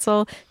Tia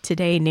Hetzel.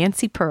 Today,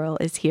 Nancy Pearl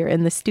is here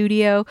in the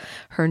studio.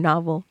 Her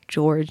novel,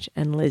 George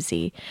and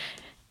Lizzie.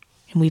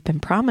 And we've been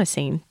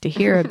promising to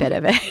hear a bit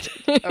of it.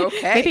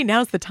 Okay. Maybe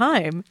now's the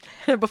time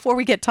before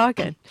we get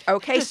talking.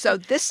 Okay, so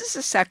this is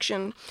a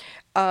section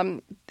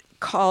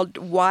called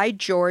Why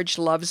George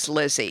Loves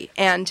Lizzie.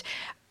 And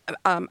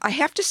I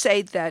have to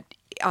say that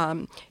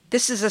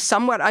this is a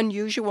somewhat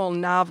unusual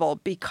novel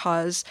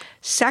because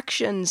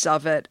sections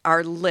of it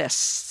are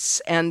lists,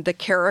 and the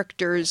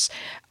characters'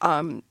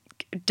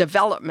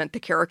 the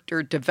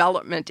character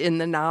development in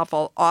the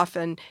novel,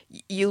 often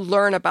you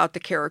learn about the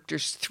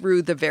characters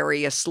through the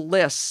various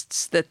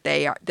lists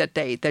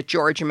that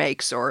George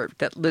makes or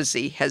that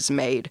Lizzie has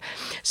made.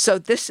 So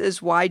this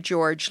is Why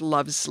George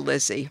Loves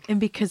Lizzie. And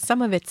because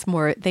some of it's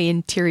more the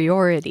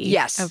interiority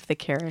Yes. of the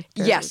characters.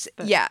 Yes,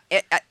 yeah,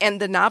 and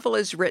the novel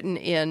is written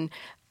in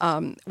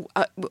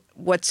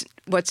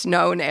what's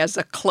known as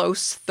a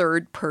close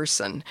third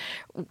person.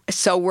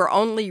 So we're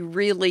only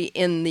really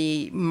in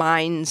the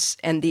minds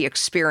and the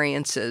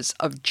experiences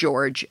of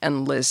George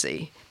and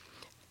Lizzie,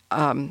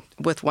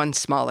 with one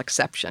small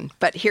exception.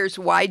 But here's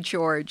why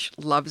George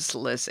loves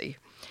Lizzie.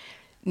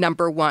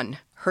 Number one,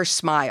 her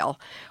smile.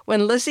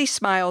 When Lizzie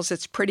smiles,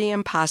 it's pretty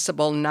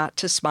impossible not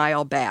to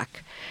smile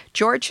back.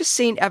 George has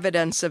seen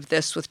evidence of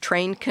this with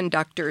trained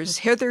conductors,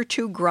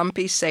 hitherto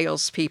grumpy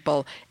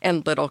salespeople,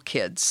 and little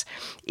kids.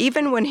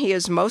 Even when he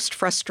is most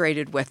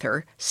frustrated with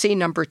her, see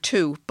number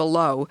 2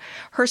 below,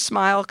 her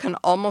smile can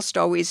almost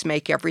always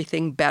make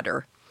everything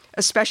better,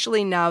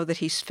 especially now that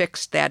he's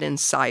fixed that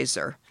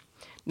incisor.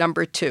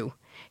 Number 2,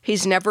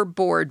 he's never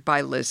bored by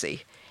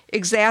Lizzie.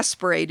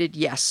 Exasperated,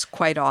 yes,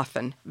 quite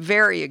often.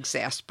 Very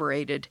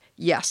exasperated,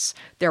 yes.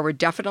 There were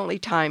definitely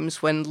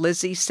times when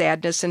Lizzie's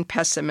sadness and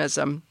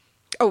pessimism...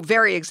 Oh,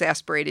 very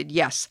exasperated,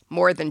 yes,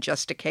 more than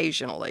just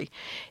occasionally.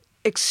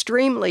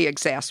 Extremely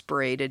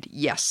exasperated,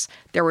 yes.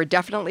 There were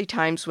definitely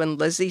times when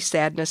Lizzie's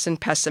sadness and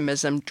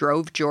pessimism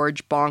drove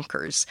George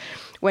bonkers,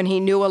 when he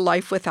knew a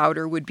life without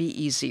her would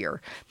be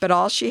easier. But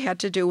all she had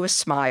to do was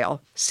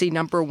smile, see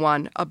number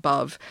 1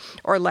 above,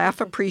 or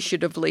laugh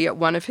appreciatively at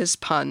one of his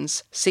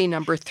puns, see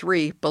number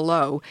 3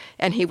 below,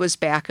 and he was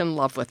back in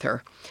love with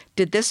her.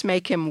 Did this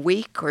make him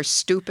weak or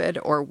stupid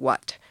or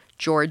what?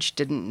 George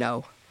didn't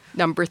know.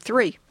 Number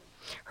 3.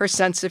 Her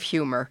sense of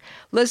humor.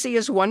 Lizzie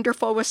is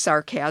wonderful with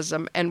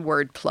sarcasm and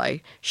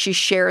wordplay. She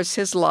shares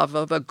his love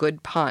of a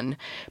good pun,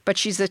 but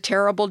she's a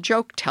terrible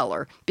joke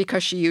teller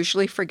because she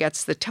usually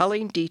forgets the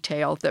telling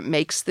detail that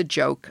makes the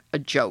joke a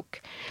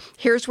joke.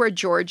 Here's where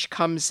George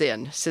comes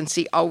in, since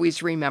he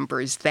always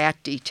remembers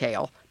that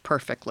detail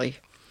perfectly.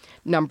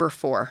 Number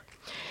 4,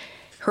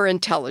 her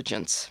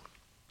intelligence.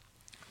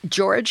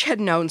 George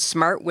had known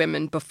smart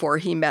women before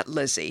he met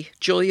Lizzie,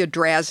 Julia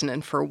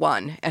Drasnin for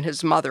one, and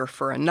his mother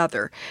for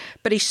another,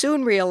 but he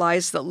soon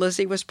realized that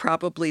Lizzie was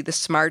probably the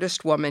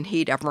smartest woman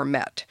he'd ever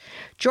met.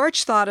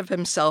 George thought of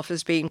himself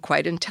as being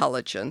quite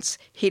intelligent.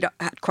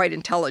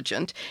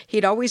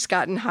 He'd always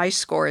gotten high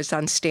scores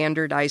on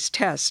standardized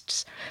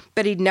tests,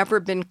 but he'd never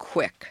been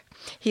quick.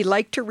 He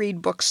liked to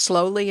read books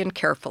slowly and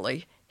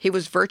carefully. He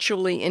was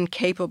virtually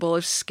incapable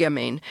of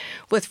skimming,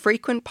 with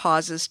frequent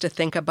pauses to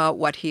think about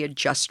what he had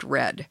just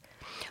read.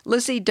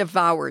 Lizzie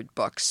devoured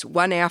books,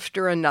 one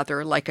after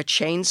another, like a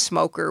chain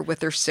smoker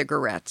with her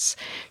cigarettes.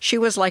 She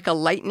was like a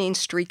lightning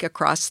streak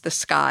across the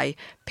sky,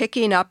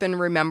 picking up and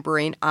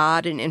remembering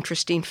odd and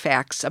interesting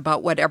facts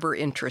about whatever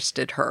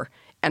interested her,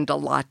 and a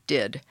lot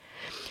did.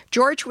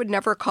 George would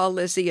never call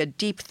Lizzie a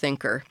deep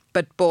thinker,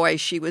 but boy,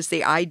 she was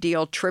the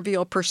ideal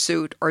Trivial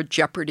Pursuit or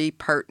Jeopardy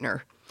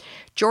partner.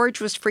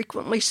 George was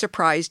frequently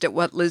surprised at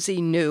what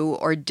Lizzie knew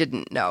or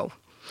didn't know.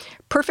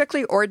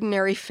 Perfectly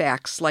ordinary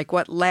facts like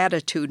what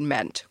latitude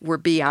meant were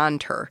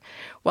beyond her,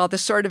 while the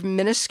sort of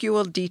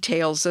minuscule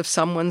details of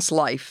someone's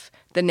life,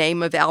 the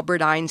name of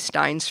Albert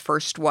Einstein's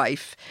first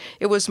wife,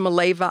 it was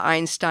Mileva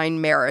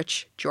Einstein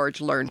Marich, George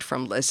learned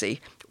from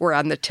Lizzie, were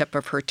on the tip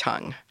of her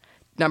tongue.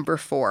 Number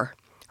 4.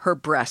 Her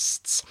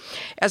breasts.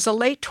 As a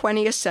late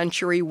 20th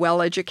century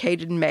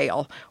well-educated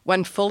male,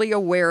 one fully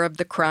aware of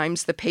the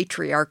crimes the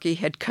patriarchy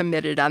had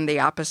committed on the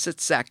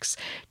opposite sex,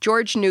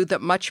 George knew that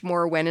much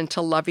more went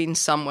into loving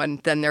someone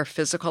than their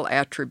physical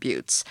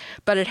attributes.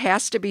 But it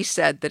has to be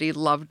said that he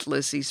loved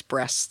Lizzie's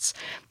breasts.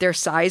 Their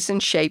size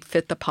and shape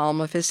fit the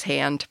palm of his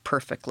hand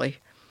perfectly.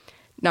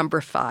 Number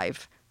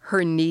 5.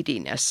 Her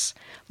neediness.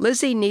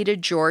 Lizzie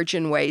needed George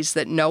in ways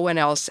that no one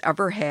else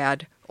ever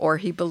had, or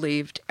he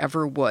believed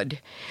ever would.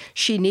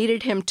 She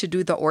needed him to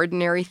do the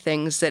ordinary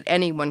things that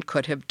anyone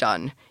could have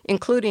done,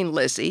 including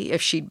Lizzie,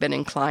 if she'd been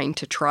inclined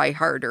to try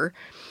harder,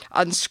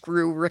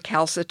 unscrew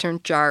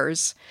recalcitrant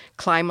jars,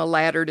 climb a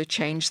ladder to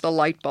change the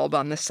light bulb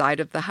on the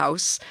side of the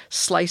house,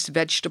 slice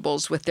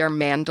vegetables with their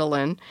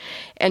mandolin,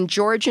 and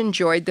George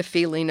enjoyed the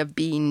feeling of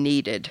being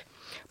needed.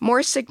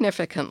 More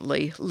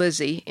significantly,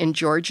 Lizzie, in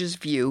George's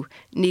view,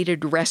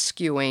 needed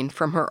rescuing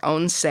from her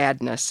own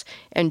sadness,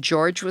 and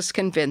George was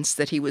convinced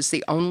that he was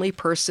the only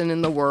person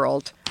in the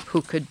world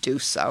who could do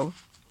so.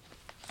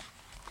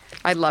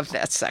 I love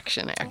that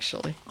section,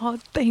 actually. Oh,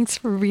 thanks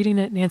for reading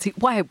it, Nancy.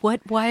 Why?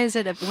 What is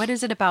it? What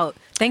is it about?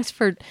 Thanks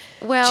for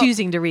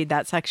choosing to read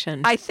that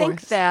section. I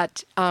think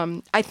that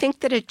I think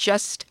that it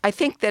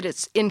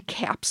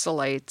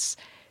encapsulates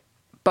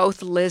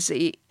both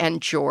Lizzie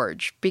and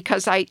George,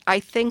 because I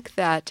think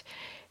that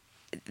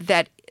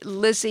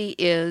Lizzie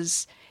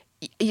is,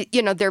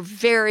 they're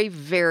very,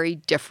 very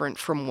different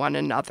from one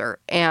another,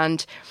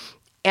 and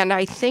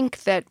I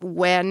think that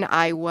when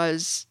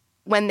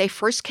they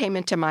first came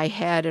into my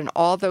head, and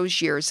all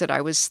those years that I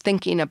was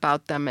thinking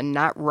about them and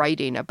not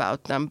writing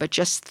about them, but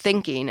just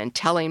thinking and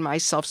telling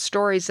myself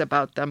stories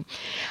about them,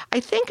 I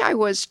think I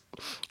was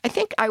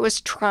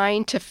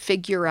trying to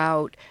figure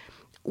out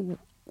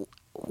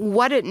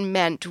what it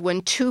meant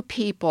when two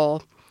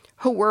people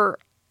who were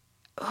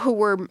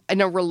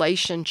in a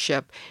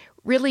relationship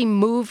really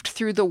moved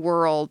through the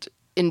world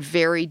in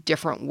very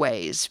different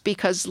ways.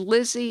 Because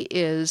Lizzie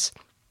is,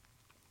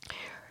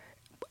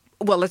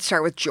 well, let's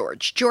start with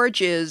George.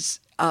 George is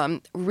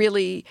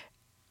really,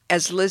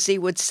 as Lizzie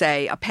would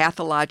say, a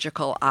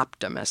pathological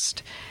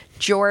optimist.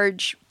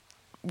 George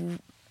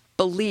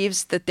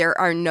believes that there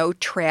are no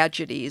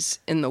tragedies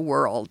in the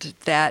world,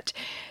 that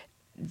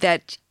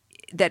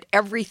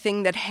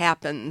everything that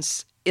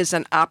happens is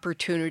an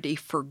opportunity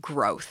for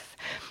growth.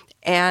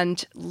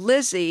 And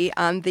Lizzie,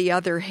 on the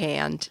other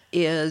hand,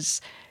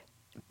 is,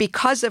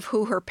 because of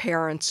who her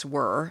parents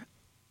were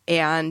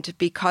and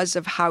because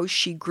of how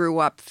she grew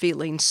up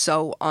feeling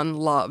so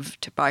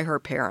unloved by her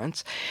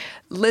parents,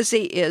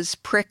 Lizzie is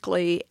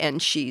prickly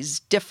and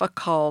she's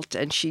difficult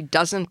and she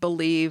doesn't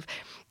believe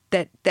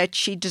that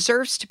she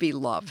deserves to be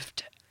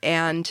loved.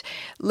 And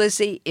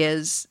Lizzie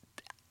is,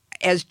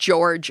 as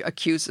George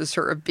accuses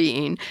her of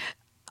being,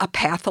 a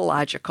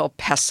pathological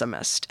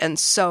pessimist. And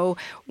so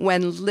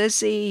when you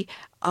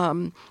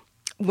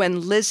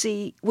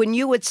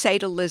would say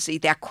to Lizzie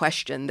that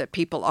question that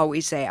people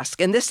always ask,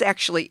 and this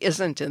actually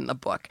isn't in the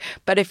book,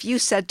 but if you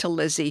said to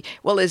Lizzie,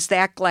 well, is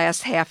that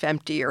glass half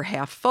empty or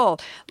half full?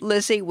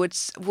 Lizzie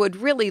would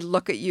really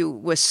look at you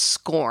with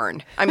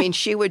scorn. I mean,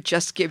 she would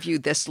just give you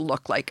this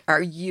look like,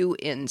 are you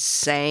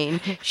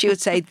insane? She would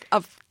say,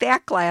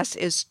 that glass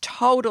is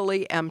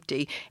totally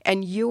empty,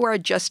 and you are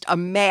just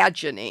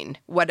imagining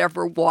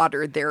whatever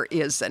water there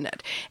is in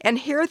it. And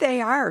here they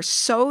are,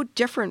 so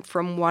different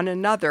from one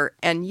another,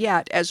 and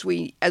yet, as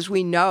we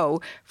know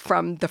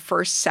from the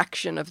first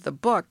section of the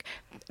book,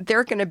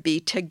 they're going to be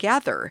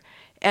together.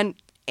 And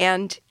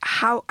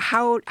how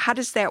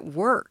does that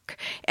work?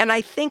 And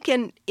I think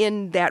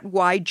in that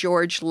Why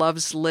George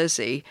Loves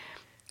Lizzie,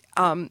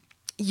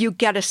 you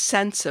get a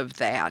sense of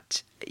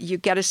that. You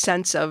get a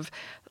sense of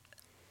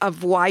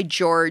why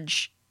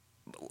George,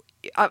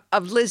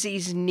 of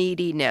Lizzie's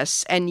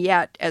neediness, and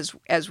yet, as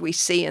we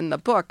see in the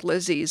book,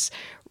 Lizzie's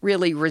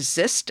really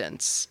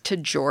resistance to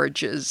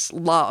George's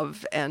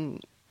love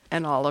and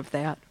all of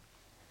that.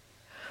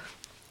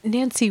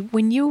 Nancy,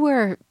 when you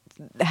were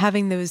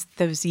having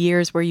those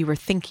years where you were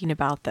thinking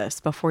about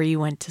this before you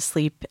went to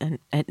sleep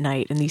at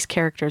night, and these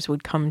characters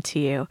would come to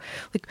you,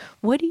 like,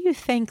 what do you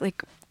think?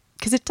 Like,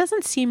 because it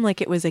doesn't seem like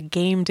it was a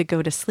game to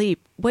go to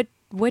sleep. What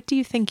do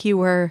you think you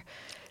were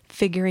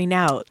figuring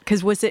out?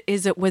 Because was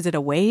it a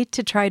way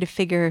to try to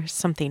figure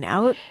something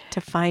out, to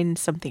find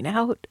something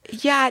out?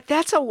 Yeah,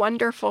 that's a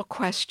wonderful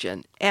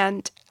question.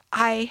 And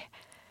I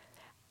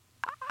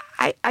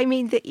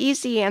mean, the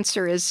easy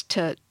answer is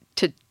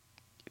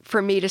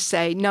for me to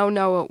say,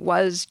 no, it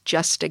was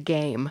just a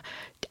game.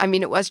 I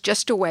mean, it was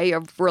just a way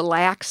of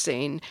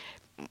relaxing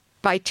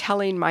by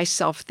telling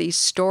myself these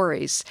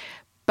stories.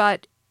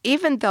 But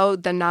even though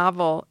the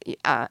novel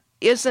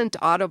isn't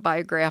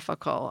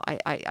autobiographical,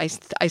 I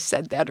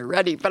said that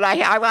already, but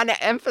I want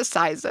to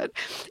emphasize it.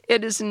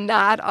 It is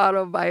not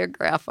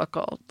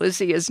autobiographical.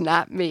 Lizzie is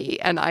not me,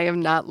 and I am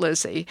not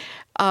Lizzie.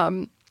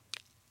 And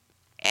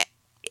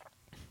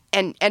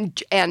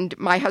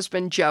my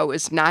husband Joe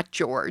is not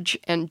George,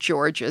 and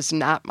George is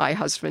not my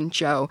husband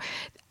Joe.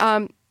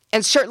 And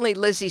certainly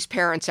Lizzie's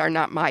parents are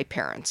not my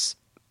parents.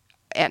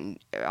 And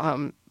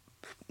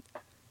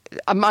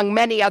among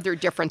many other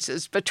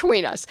differences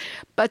between us.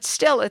 But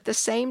still, at the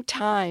same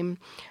time,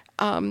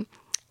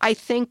 I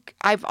think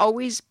I've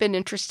always been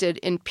interested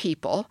in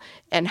people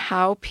and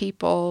how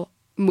people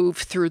move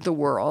through the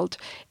world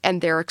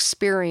and their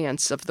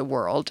experience of the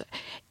world.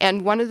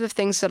 And one of the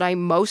things that I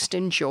most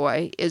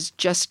enjoy is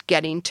just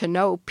getting to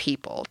know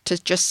people,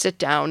 to just sit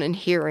down and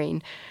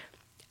hearing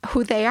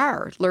who they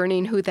are,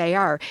 learning who they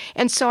are.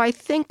 And so I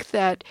think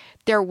that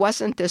there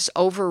wasn't this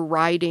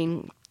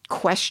overriding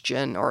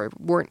question, or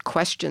weren't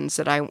questions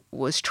that I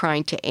was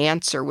trying to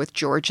answer with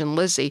George and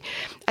Lizzie.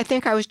 I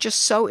think I was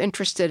just so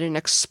interested in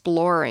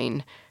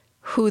exploring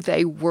who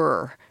they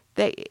were.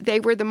 They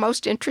were the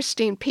most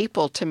interesting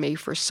people to me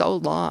for so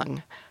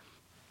long.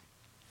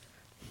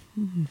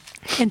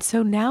 And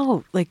so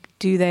now, like,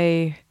 do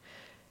they,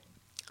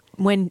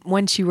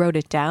 once you wrote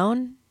it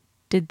down,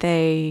 did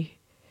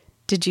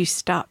you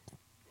stop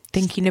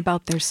thinking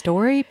about their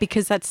story?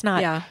 Because that's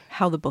not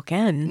how the book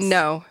ends.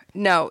 No.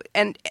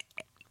 And,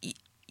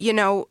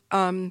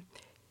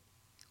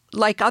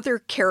 like other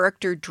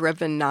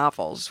character-driven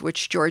novels,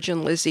 which George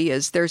and Lizzie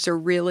is, this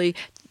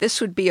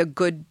would be a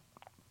good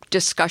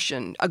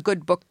discussion, a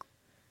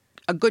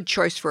good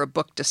choice for a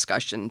book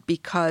discussion,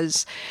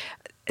 because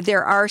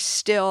there are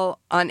still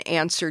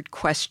unanswered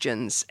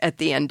questions at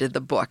the end of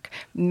the book.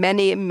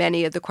 Many,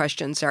 many of the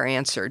questions are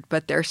answered,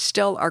 but there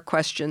still are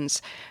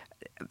questions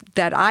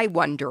that I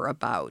wonder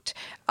about.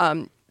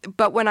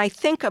 But when I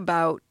think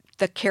about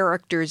the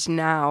characters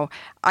now,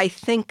 I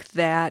think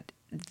that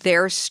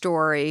their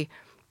story,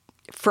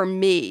 for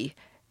me,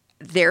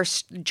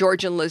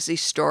 George and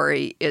Lizzie's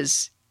story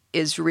is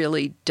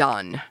really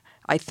done,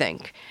 I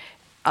think.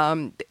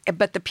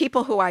 But the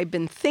people who I've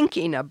been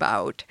thinking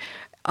about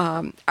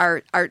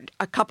are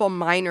a couple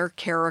minor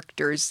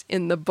characters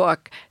in the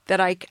book that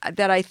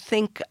I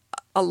think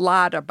a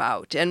lot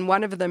about, and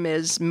one of them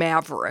is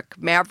Maverick.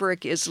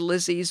 Maverick is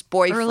Lizzie's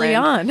boyfriend. Early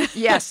on.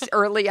 Yes,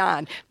 early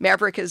on.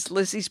 Maverick is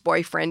Lizzie's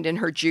boyfriend in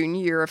her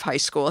junior year of high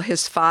school.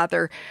 His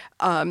father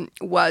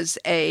was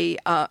a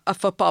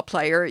football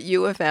player at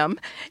U of M,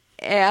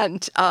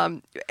 and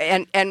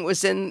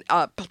was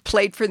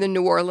played for the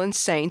New Orleans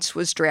Saints.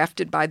 Was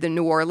drafted by the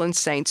New Orleans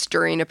Saints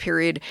during a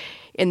period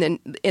in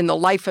the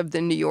life of the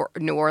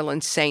New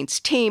Orleans Saints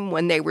team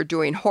when they were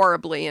doing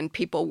horribly and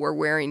people were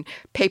wearing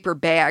paper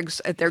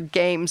bags at their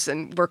games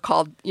and were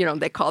called,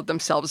 they called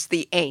themselves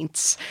the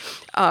Aints.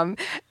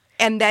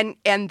 And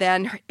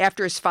then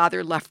after his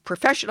father left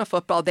professional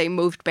football, they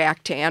moved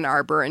back to Ann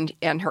Arbor, and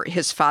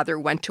his father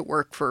went to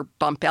work for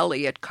Bump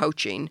Elliott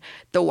coaching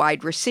the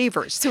wide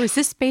receivers. So is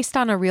this based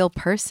on a real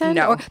person?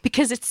 No.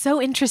 Because it's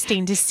so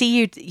interesting to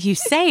see you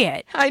say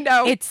it. I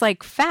know. It's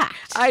like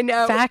fact. I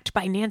know. Fact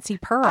by Nancy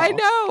Pearl. I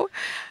know.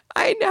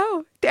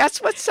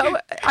 That's what's so.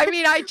 I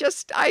mean, I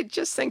just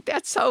think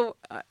that's so.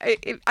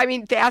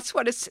 That's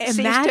what it seems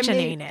to me.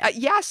 Imagining it.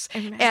 Yes,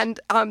 and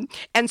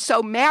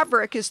so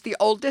Maverick is the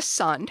oldest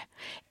son,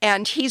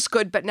 and he's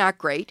good but not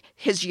great.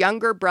 His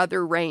younger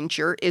brother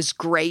Ranger is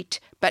great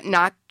but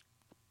not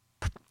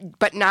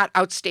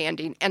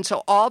outstanding. And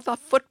so all the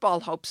football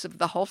hopes of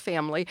the whole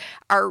family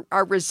are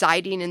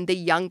residing in the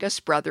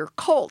youngest brother,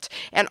 Colt.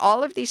 And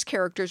all of these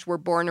characters were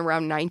born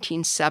around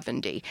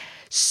 1970.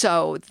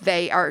 So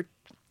they are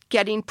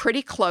getting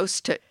pretty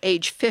close to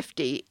age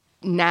 50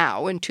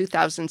 now in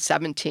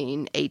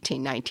 2017,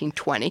 18, 19,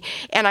 20.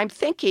 And I'm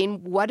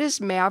thinking, what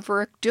is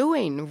Maverick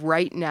doing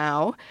right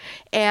now?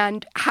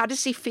 And how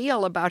does he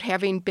feel about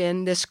having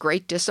been this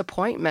great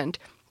disappointment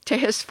to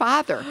his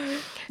father?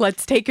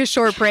 Let's take a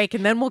short break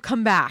and then we'll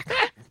come back.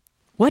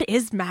 What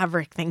is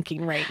Maverick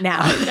thinking right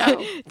now?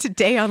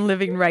 Today on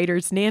Living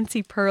Writers,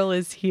 Nancy Pearl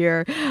is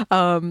here.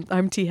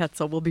 I'm T.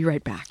 Hetzel. We'll be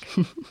right back.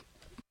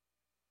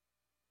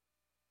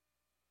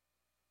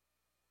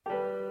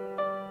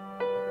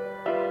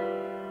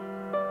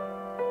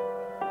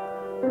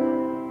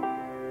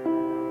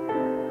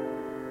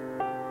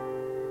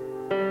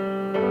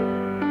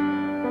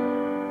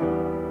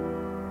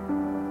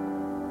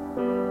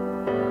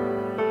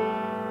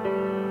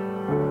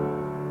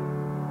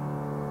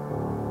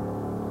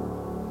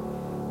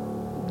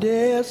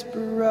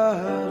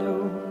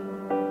 Desperado,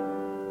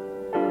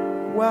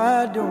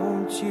 why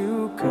don't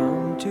you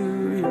come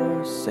to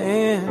your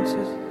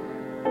senses?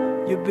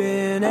 You've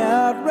been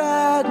out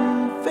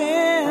riding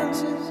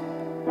fences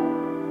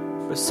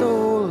for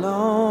so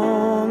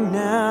long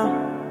now.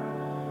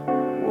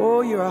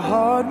 Oh, you're a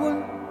hard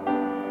one,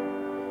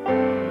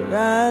 but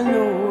I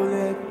know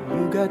that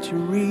you got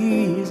your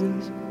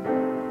reasons.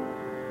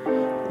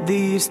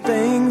 These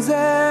things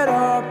that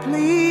are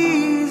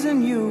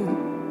pleasing you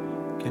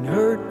can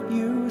hurt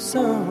you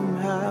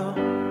somehow.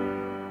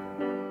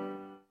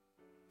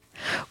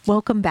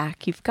 Welcome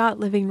back. You've got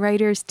Living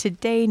Writers.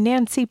 Today,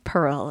 Nancy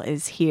Pearl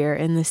is here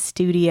in the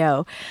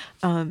studio.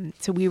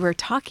 So we were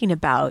talking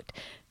about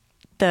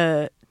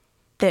the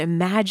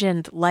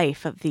imagined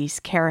life of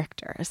these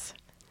characters,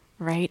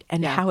 right?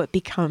 And how it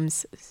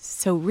becomes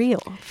so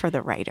real for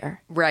the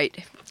writer.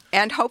 Right.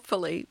 And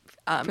hopefully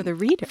for the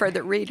reader. For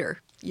the reader.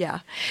 Yeah.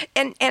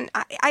 And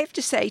I have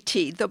to say,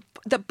 T,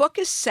 the book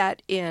is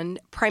set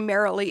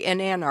primarily in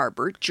Ann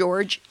Arbor.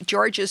 George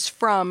is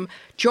from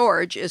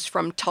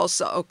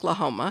Tulsa,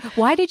 Oklahoma.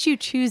 Why did you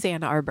choose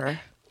Ann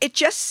Arbor? It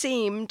just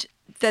seemed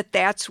that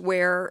that's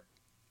where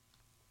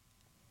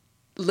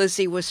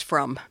Lizzie was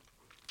from.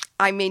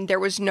 I mean, there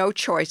was no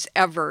choice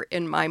ever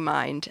in my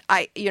mind.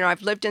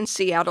 I've lived in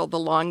Seattle the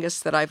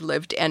longest that I've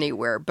lived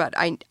anywhere, but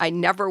I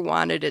never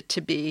wanted it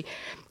to be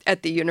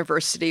at the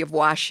University of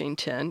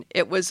Washington.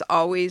 It was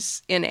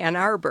always in Ann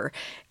Arbor.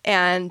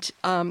 And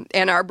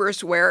Ann Arbor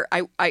is where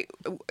I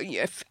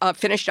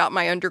finished out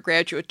my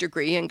undergraduate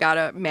degree and got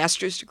a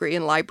master's degree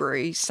in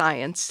library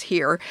science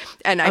here.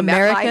 And I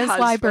America's met my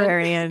husband,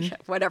 librarian,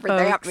 whatever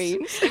folks. That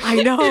means.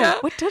 I know. Yeah.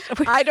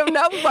 I don't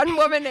know. One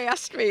woman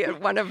asked me at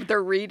one of the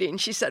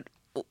readings, she said,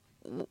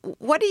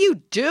 what do you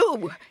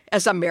do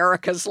as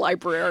America's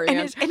librarian?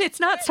 And it's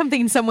not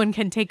something someone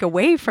can take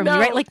away from you, No.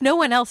 right? Like no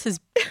one else has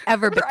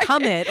ever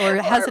become it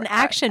or has an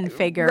action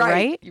figure,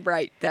 right?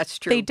 Right. That's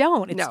true. They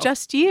don't. It's No.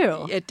 just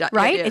you, It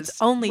right? is.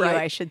 It's only you, Right.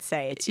 I should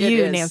say. It's It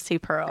you, is. Nancy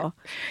Pearl.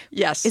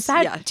 Yes. Is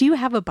that? yeah. Do you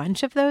have a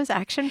bunch of those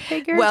action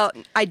figures? Well,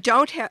 I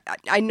don't have.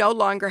 I no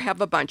longer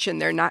have a bunch,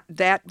 and they're not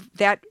that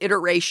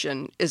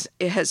iteration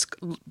has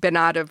been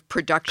out of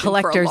production.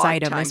 Collector's for a long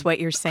item time. is what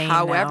you're saying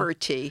now. However,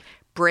 T,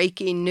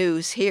 breaking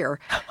news here: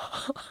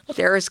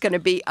 there is going to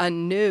be a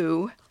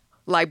new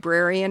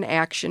librarian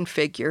action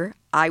figure.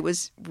 I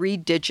was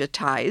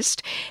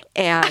redigitized,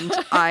 and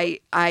I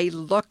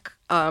look,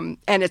 and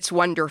it's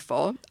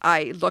wonderful.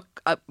 I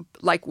look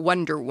like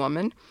Wonder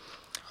Woman.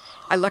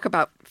 I look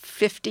about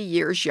 50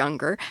 years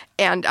younger,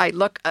 and I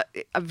look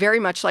very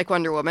much like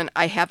Wonder Woman.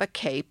 I have a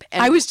cape.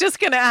 And, I was just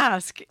going to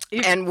ask.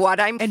 and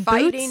what I'm And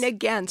fighting boots?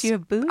 against... Do you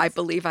have boots? I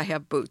believe I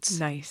have boots.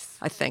 Nice.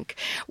 I think.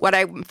 What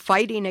I'm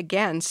fighting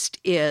against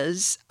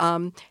is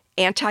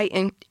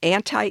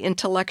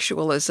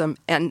anti-intellectualism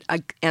and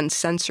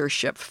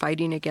censorship,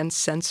 fighting against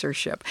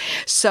censorship.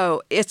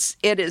 So it's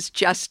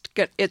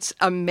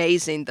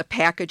amazing, the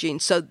packaging.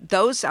 So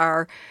those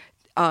are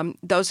on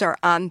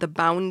the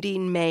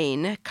Bounding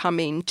Main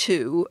coming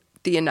to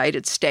the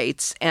United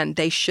States, and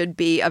they should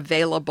be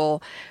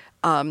available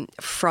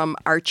from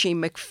Archie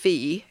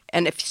McPhee.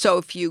 And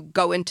if you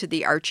go into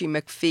the Archie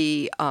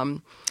McPhee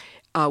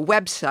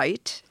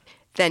website,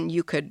 then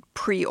you could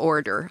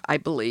pre-order, I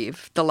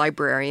believe, the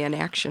librarian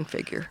action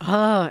figure.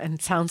 Oh, and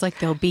it sounds like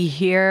they'll be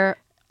here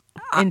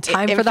in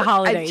time for the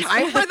holidays. In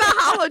time for the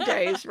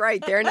holidays,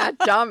 right. They're not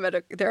dumb.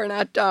 They're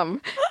not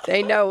dumb.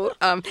 They know.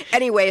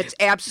 Anyway, it's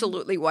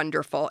absolutely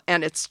wonderful,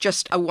 and it's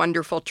just a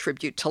wonderful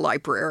tribute to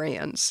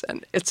librarians,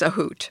 and it's a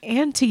hoot.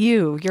 And to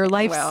you, your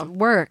life's Well,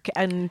 work,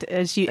 and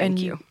as you thank and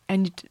you.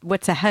 and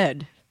what's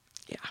ahead,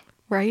 Yeah.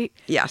 right?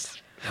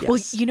 Yes. Well,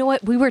 Yes. you know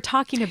what? We were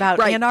talking about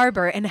Right. Ann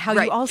Arbor and how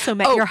Right. you also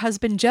met Oh, your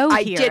husband Joe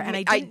I here. did. And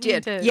I didn't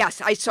did. mean to- Yes.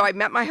 So I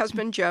met my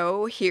husband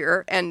Joe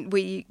here, and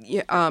we,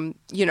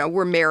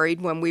 were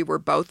married when we were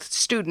both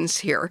students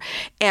here.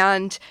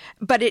 But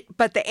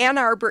the Ann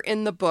Arbor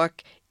in the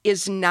book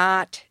is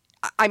not.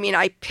 I mean,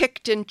 I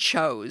picked and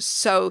chose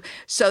so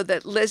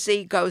that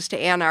Lizzie goes to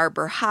Ann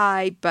Arbor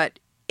High, but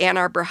Ann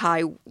Arbor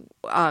High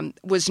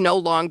was no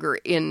longer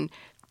in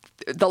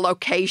the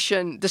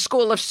location. The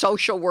School of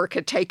Social Work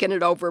had taken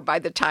it over by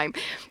the time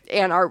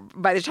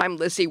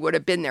Lizzie would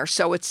have been there.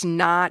 So it's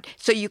not.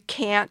 So you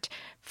can't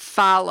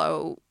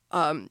follow.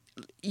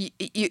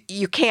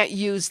 You can't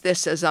use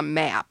this as a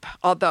map,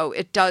 although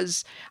it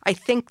does. I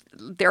think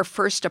their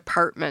first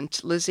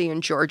apartment, Lizzie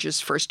and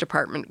George's first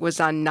apartment, was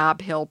on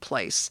Nob Hill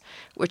Place,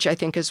 which I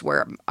think is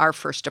where our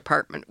first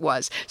apartment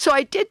was. So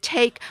I did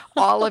take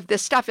all of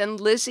this stuff, and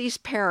Lizzie's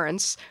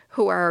parents,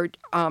 who are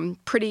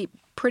pretty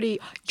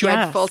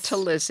dreadful Yes. to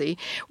Lizzie,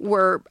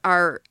 were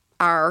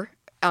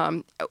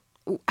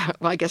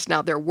well, I guess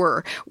now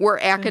were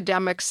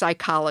academic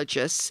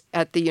psychologists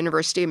at the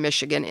University of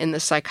Michigan in the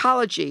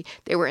psychology.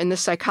 They were in the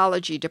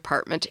psychology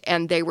department,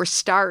 and they were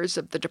stars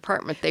of the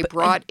department. They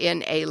brought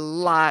in a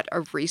lot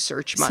of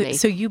research money.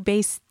 So you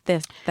based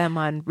them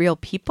on real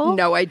people?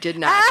 No, I did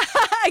not.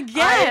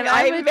 Again,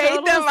 I'm a made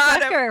total them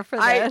out sucker of. for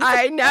this.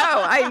 I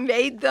know. I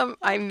made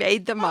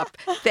them up.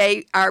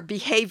 They are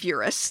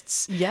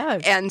behaviorists.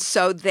 Yes. And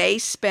so they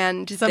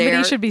spend.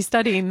 Somebody should be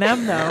studying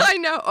them, though. I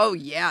know. Oh,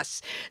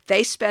 yes.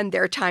 They spend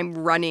their time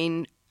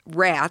running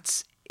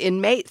rats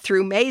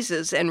through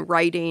mazes and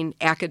writing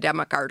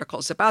academic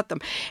articles about them.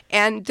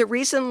 And the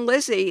reason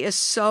Lizzie is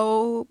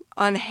so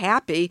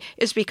unhappy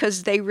is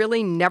because they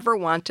really never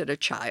wanted a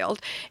child.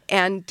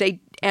 And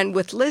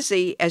with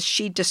Lizzie, as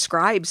she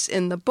describes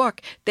in the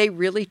book, they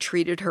really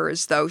treated her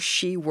as though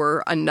she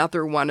were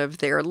another one of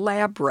their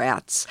lab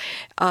rats,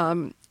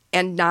 and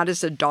not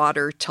as a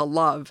daughter to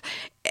love.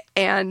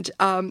 And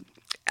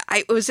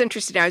it was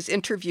interesting. I was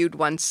interviewed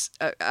once.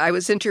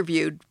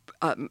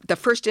 The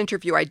first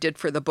interview I did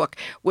for the book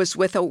was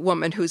with a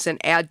woman who's an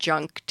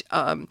adjunct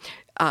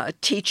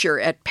teacher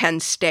at Penn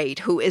State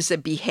who is a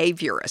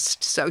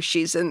behaviorist. So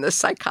she's in the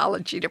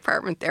psychology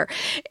department there.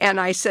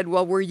 And I said,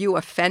 well, were you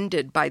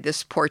offended by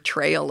this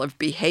portrayal of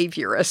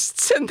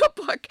behaviorists in the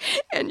book?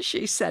 And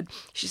she said,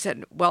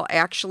 well,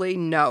 actually,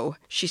 no.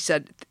 She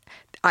said,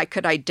 I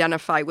could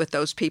identify with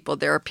those people.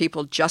 There are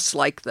people just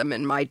like them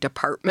in my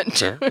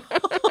department.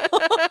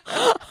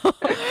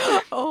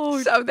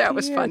 Oh, So that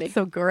was dear. funny.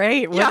 So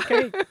great. Well,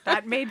 great.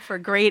 That made for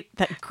great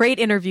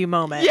interview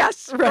moment.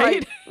 Yes,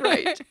 Right?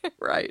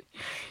 right.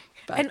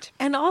 But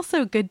And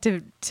also good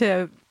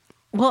to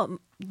well,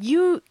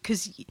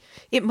 because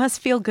it must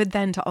feel good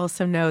then to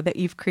also know that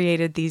you've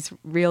created these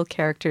real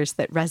characters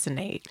that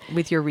resonate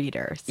with your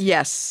readers.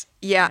 yes,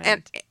 yeah,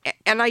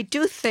 and I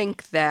do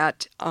think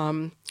that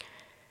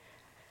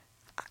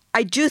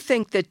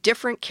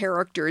different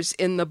characters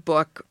in the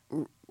book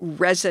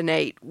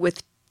resonate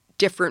with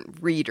different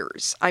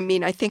readers. I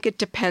mean, I think it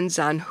depends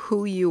on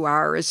who you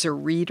are as a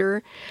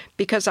reader,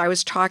 because I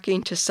was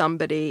talking to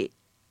somebody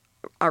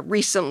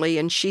recently,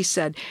 and she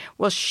said,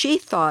 well, she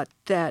thought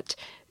that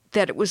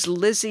it was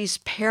Lizzie's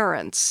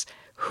parents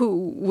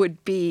who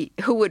would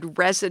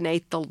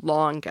resonate the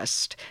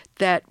longest.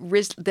 That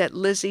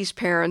Lizzie's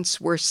parents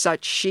were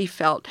she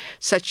felt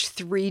such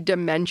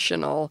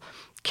three-dimensional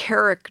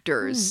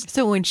characters.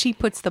 So when she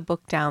puts the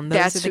book down,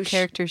 those are the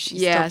characters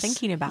she's still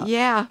thinking about.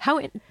 Yeah.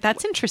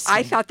 That's interesting.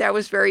 I thought that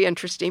was very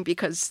interesting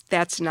because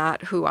that's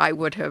not who I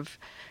would have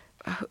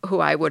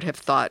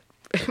thought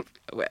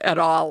at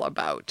all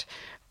about,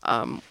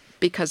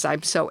 because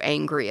I'm so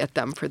angry at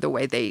them for the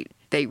way they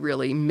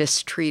really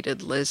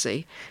mistreated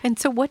Lizzie. And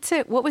so what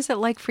was it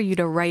like for you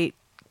to write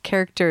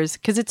characters?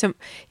 Because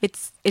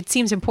it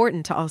seems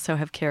important to also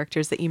have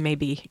characters that you may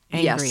be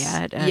angry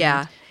at. And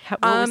yeah.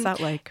 What was that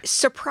like?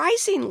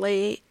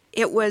 Surprisingly,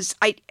 it was,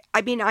 I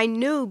mean, I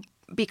knew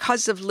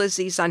because of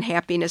Lizzie's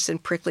unhappiness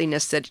and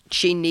prickliness that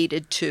she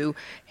needed to,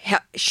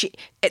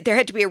 there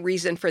had to be a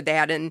reason for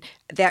that, and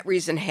that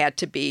reason had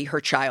to be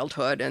her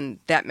childhood, and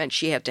that meant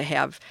she had to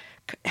have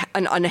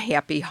an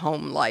unhappy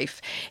home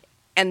life.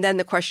 And then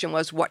the question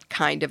was, what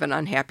kind of an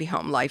unhappy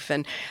home life?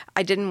 And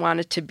I didn't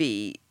want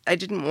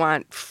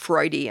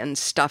Freudian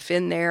stuff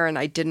in there, and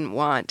I didn't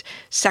want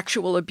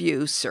sexual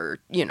abuse or,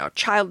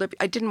 child abuse.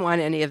 I didn't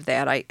want any of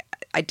that. I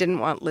didn't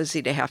want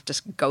Lizzie to have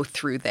to go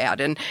through that.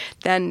 And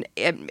then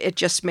it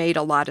just made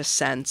a lot of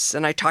sense.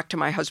 And I talked to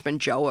my husband,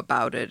 Joe,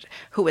 about it,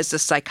 who is a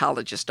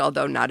psychologist,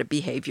 although not a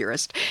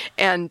behaviorist.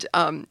 And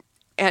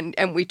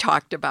we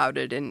talked about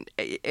it, and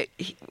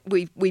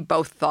we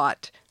both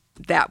thought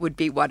that would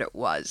be what it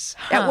was.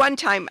 At one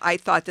time, I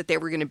thought that they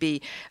were going to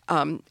be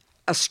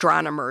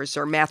astronomers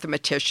or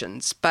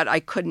mathematicians, but I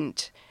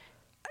couldn't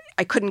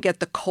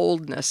get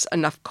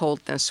enough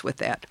coldness with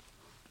that.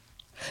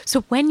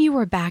 So when you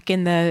were back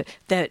in the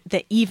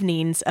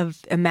evenings of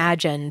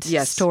imagined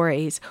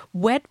stories,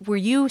 what were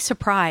you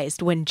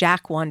surprised when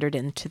Jack wandered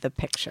into the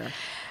picture?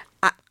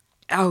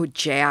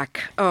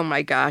 Jack. Oh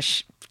my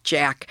gosh.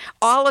 Jack.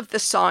 All of the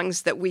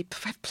songs that we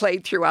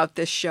played throughout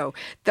this show,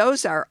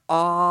 those are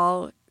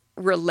all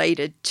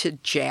related to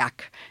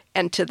Jack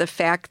and to the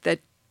fact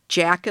that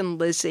Jack and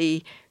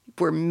Lizzie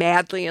were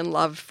madly in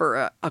love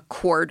for a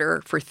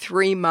quarter, for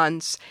 3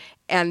 months,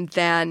 and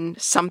then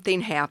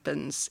something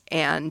happens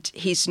and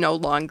he's no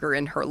longer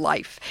in her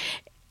life.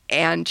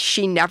 And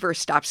she never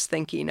stops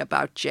thinking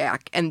about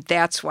Jack, and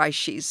that's why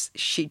she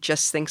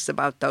just thinks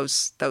about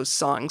those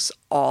songs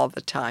all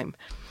the time.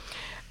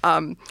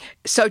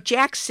 So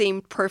Jack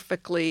seemed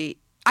perfectly.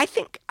 I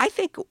think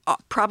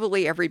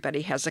probably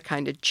everybody has a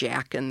kind of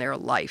Jack in their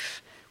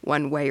life,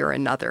 one way or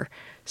another.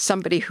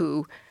 Somebody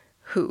who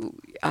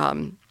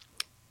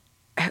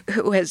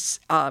has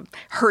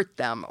hurt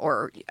them,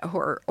 or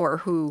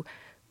who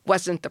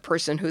wasn't the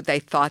person who they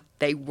thought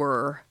they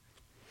were,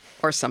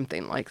 or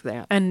something like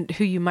that. And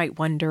who you might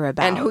wonder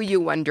about. And who you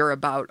wonder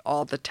about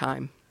all the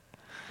time.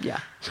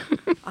 Yeah.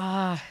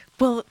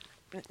 Well,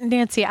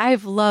 Nancy,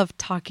 I've loved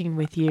talking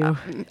with you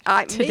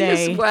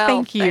today. Me as well.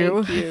 Thank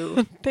you. Thank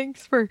you.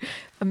 Thanks for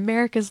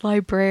America's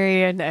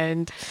librarian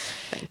and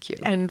thank you.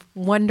 And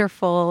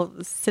wonderful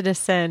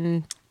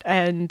citizen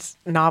and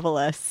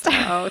novelist.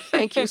 Oh,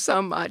 thank you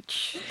so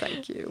much.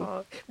 Thank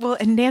you. Well,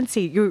 and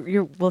Nancy,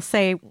 we'll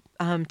say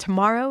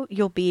tomorrow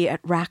you'll be at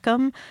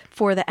Rackham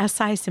for the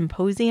SI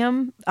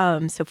Symposium.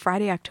 So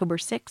Friday, October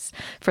 6th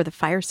for the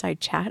fireside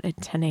chat at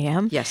 10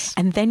 a.m. Yes.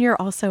 And then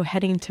you're also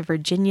heading to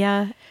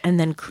Virginia and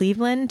then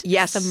Cleveland.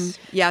 Yes.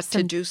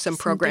 To do some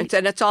programs.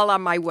 And it's all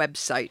on my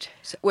website,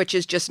 which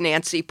is just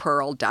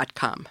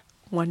nancypearl.com.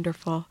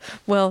 Wonderful.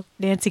 Well,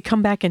 Nancy,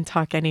 come back and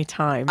talk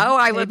anytime. Oh,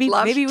 I would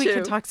love to. Maybe we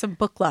can talk some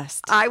book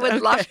lust. I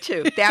would love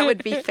to. That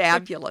would be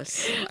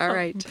fabulous. All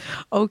right.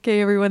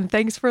 Okay, everyone.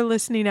 Thanks for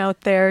listening out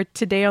there.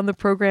 Today on the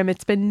program,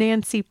 it's been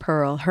Nancy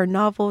Pearl, her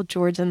novel,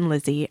 George and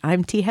Lizzie.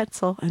 I'm T.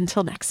 Hetzel.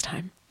 Until next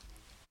time.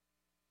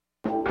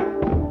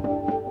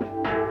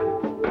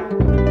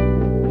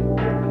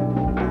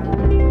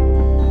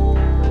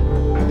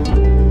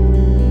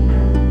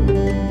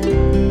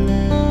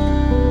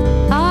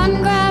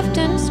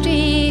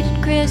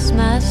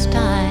 Christmas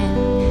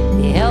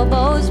time, the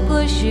elbows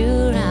push you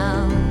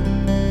around.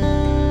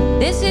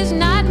 This is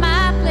not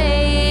my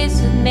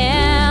place of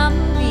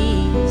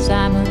memories.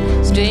 I'm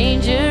a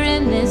stranger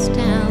in this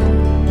town,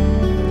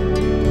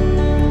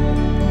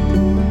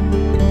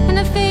 and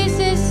the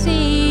faces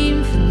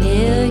seem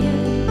familiar,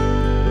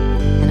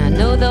 and I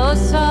know those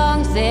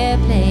songs they're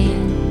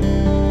playing.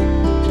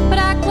 But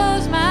I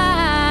close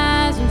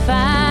my eyes and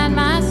find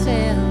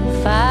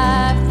myself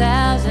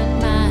 5,000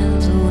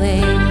 miles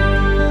away.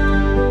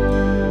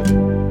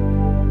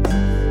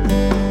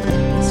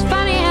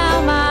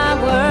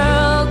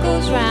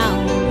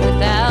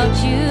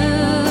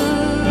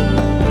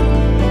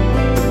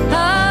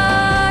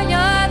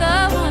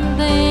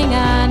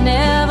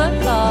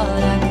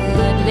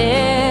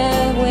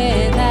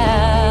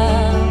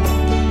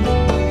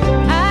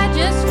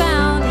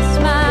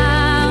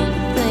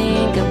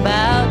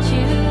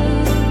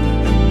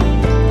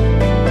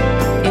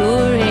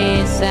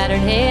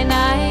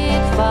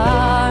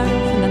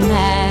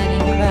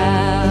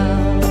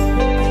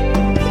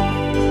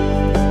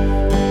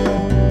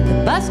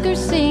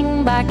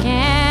 I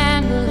can.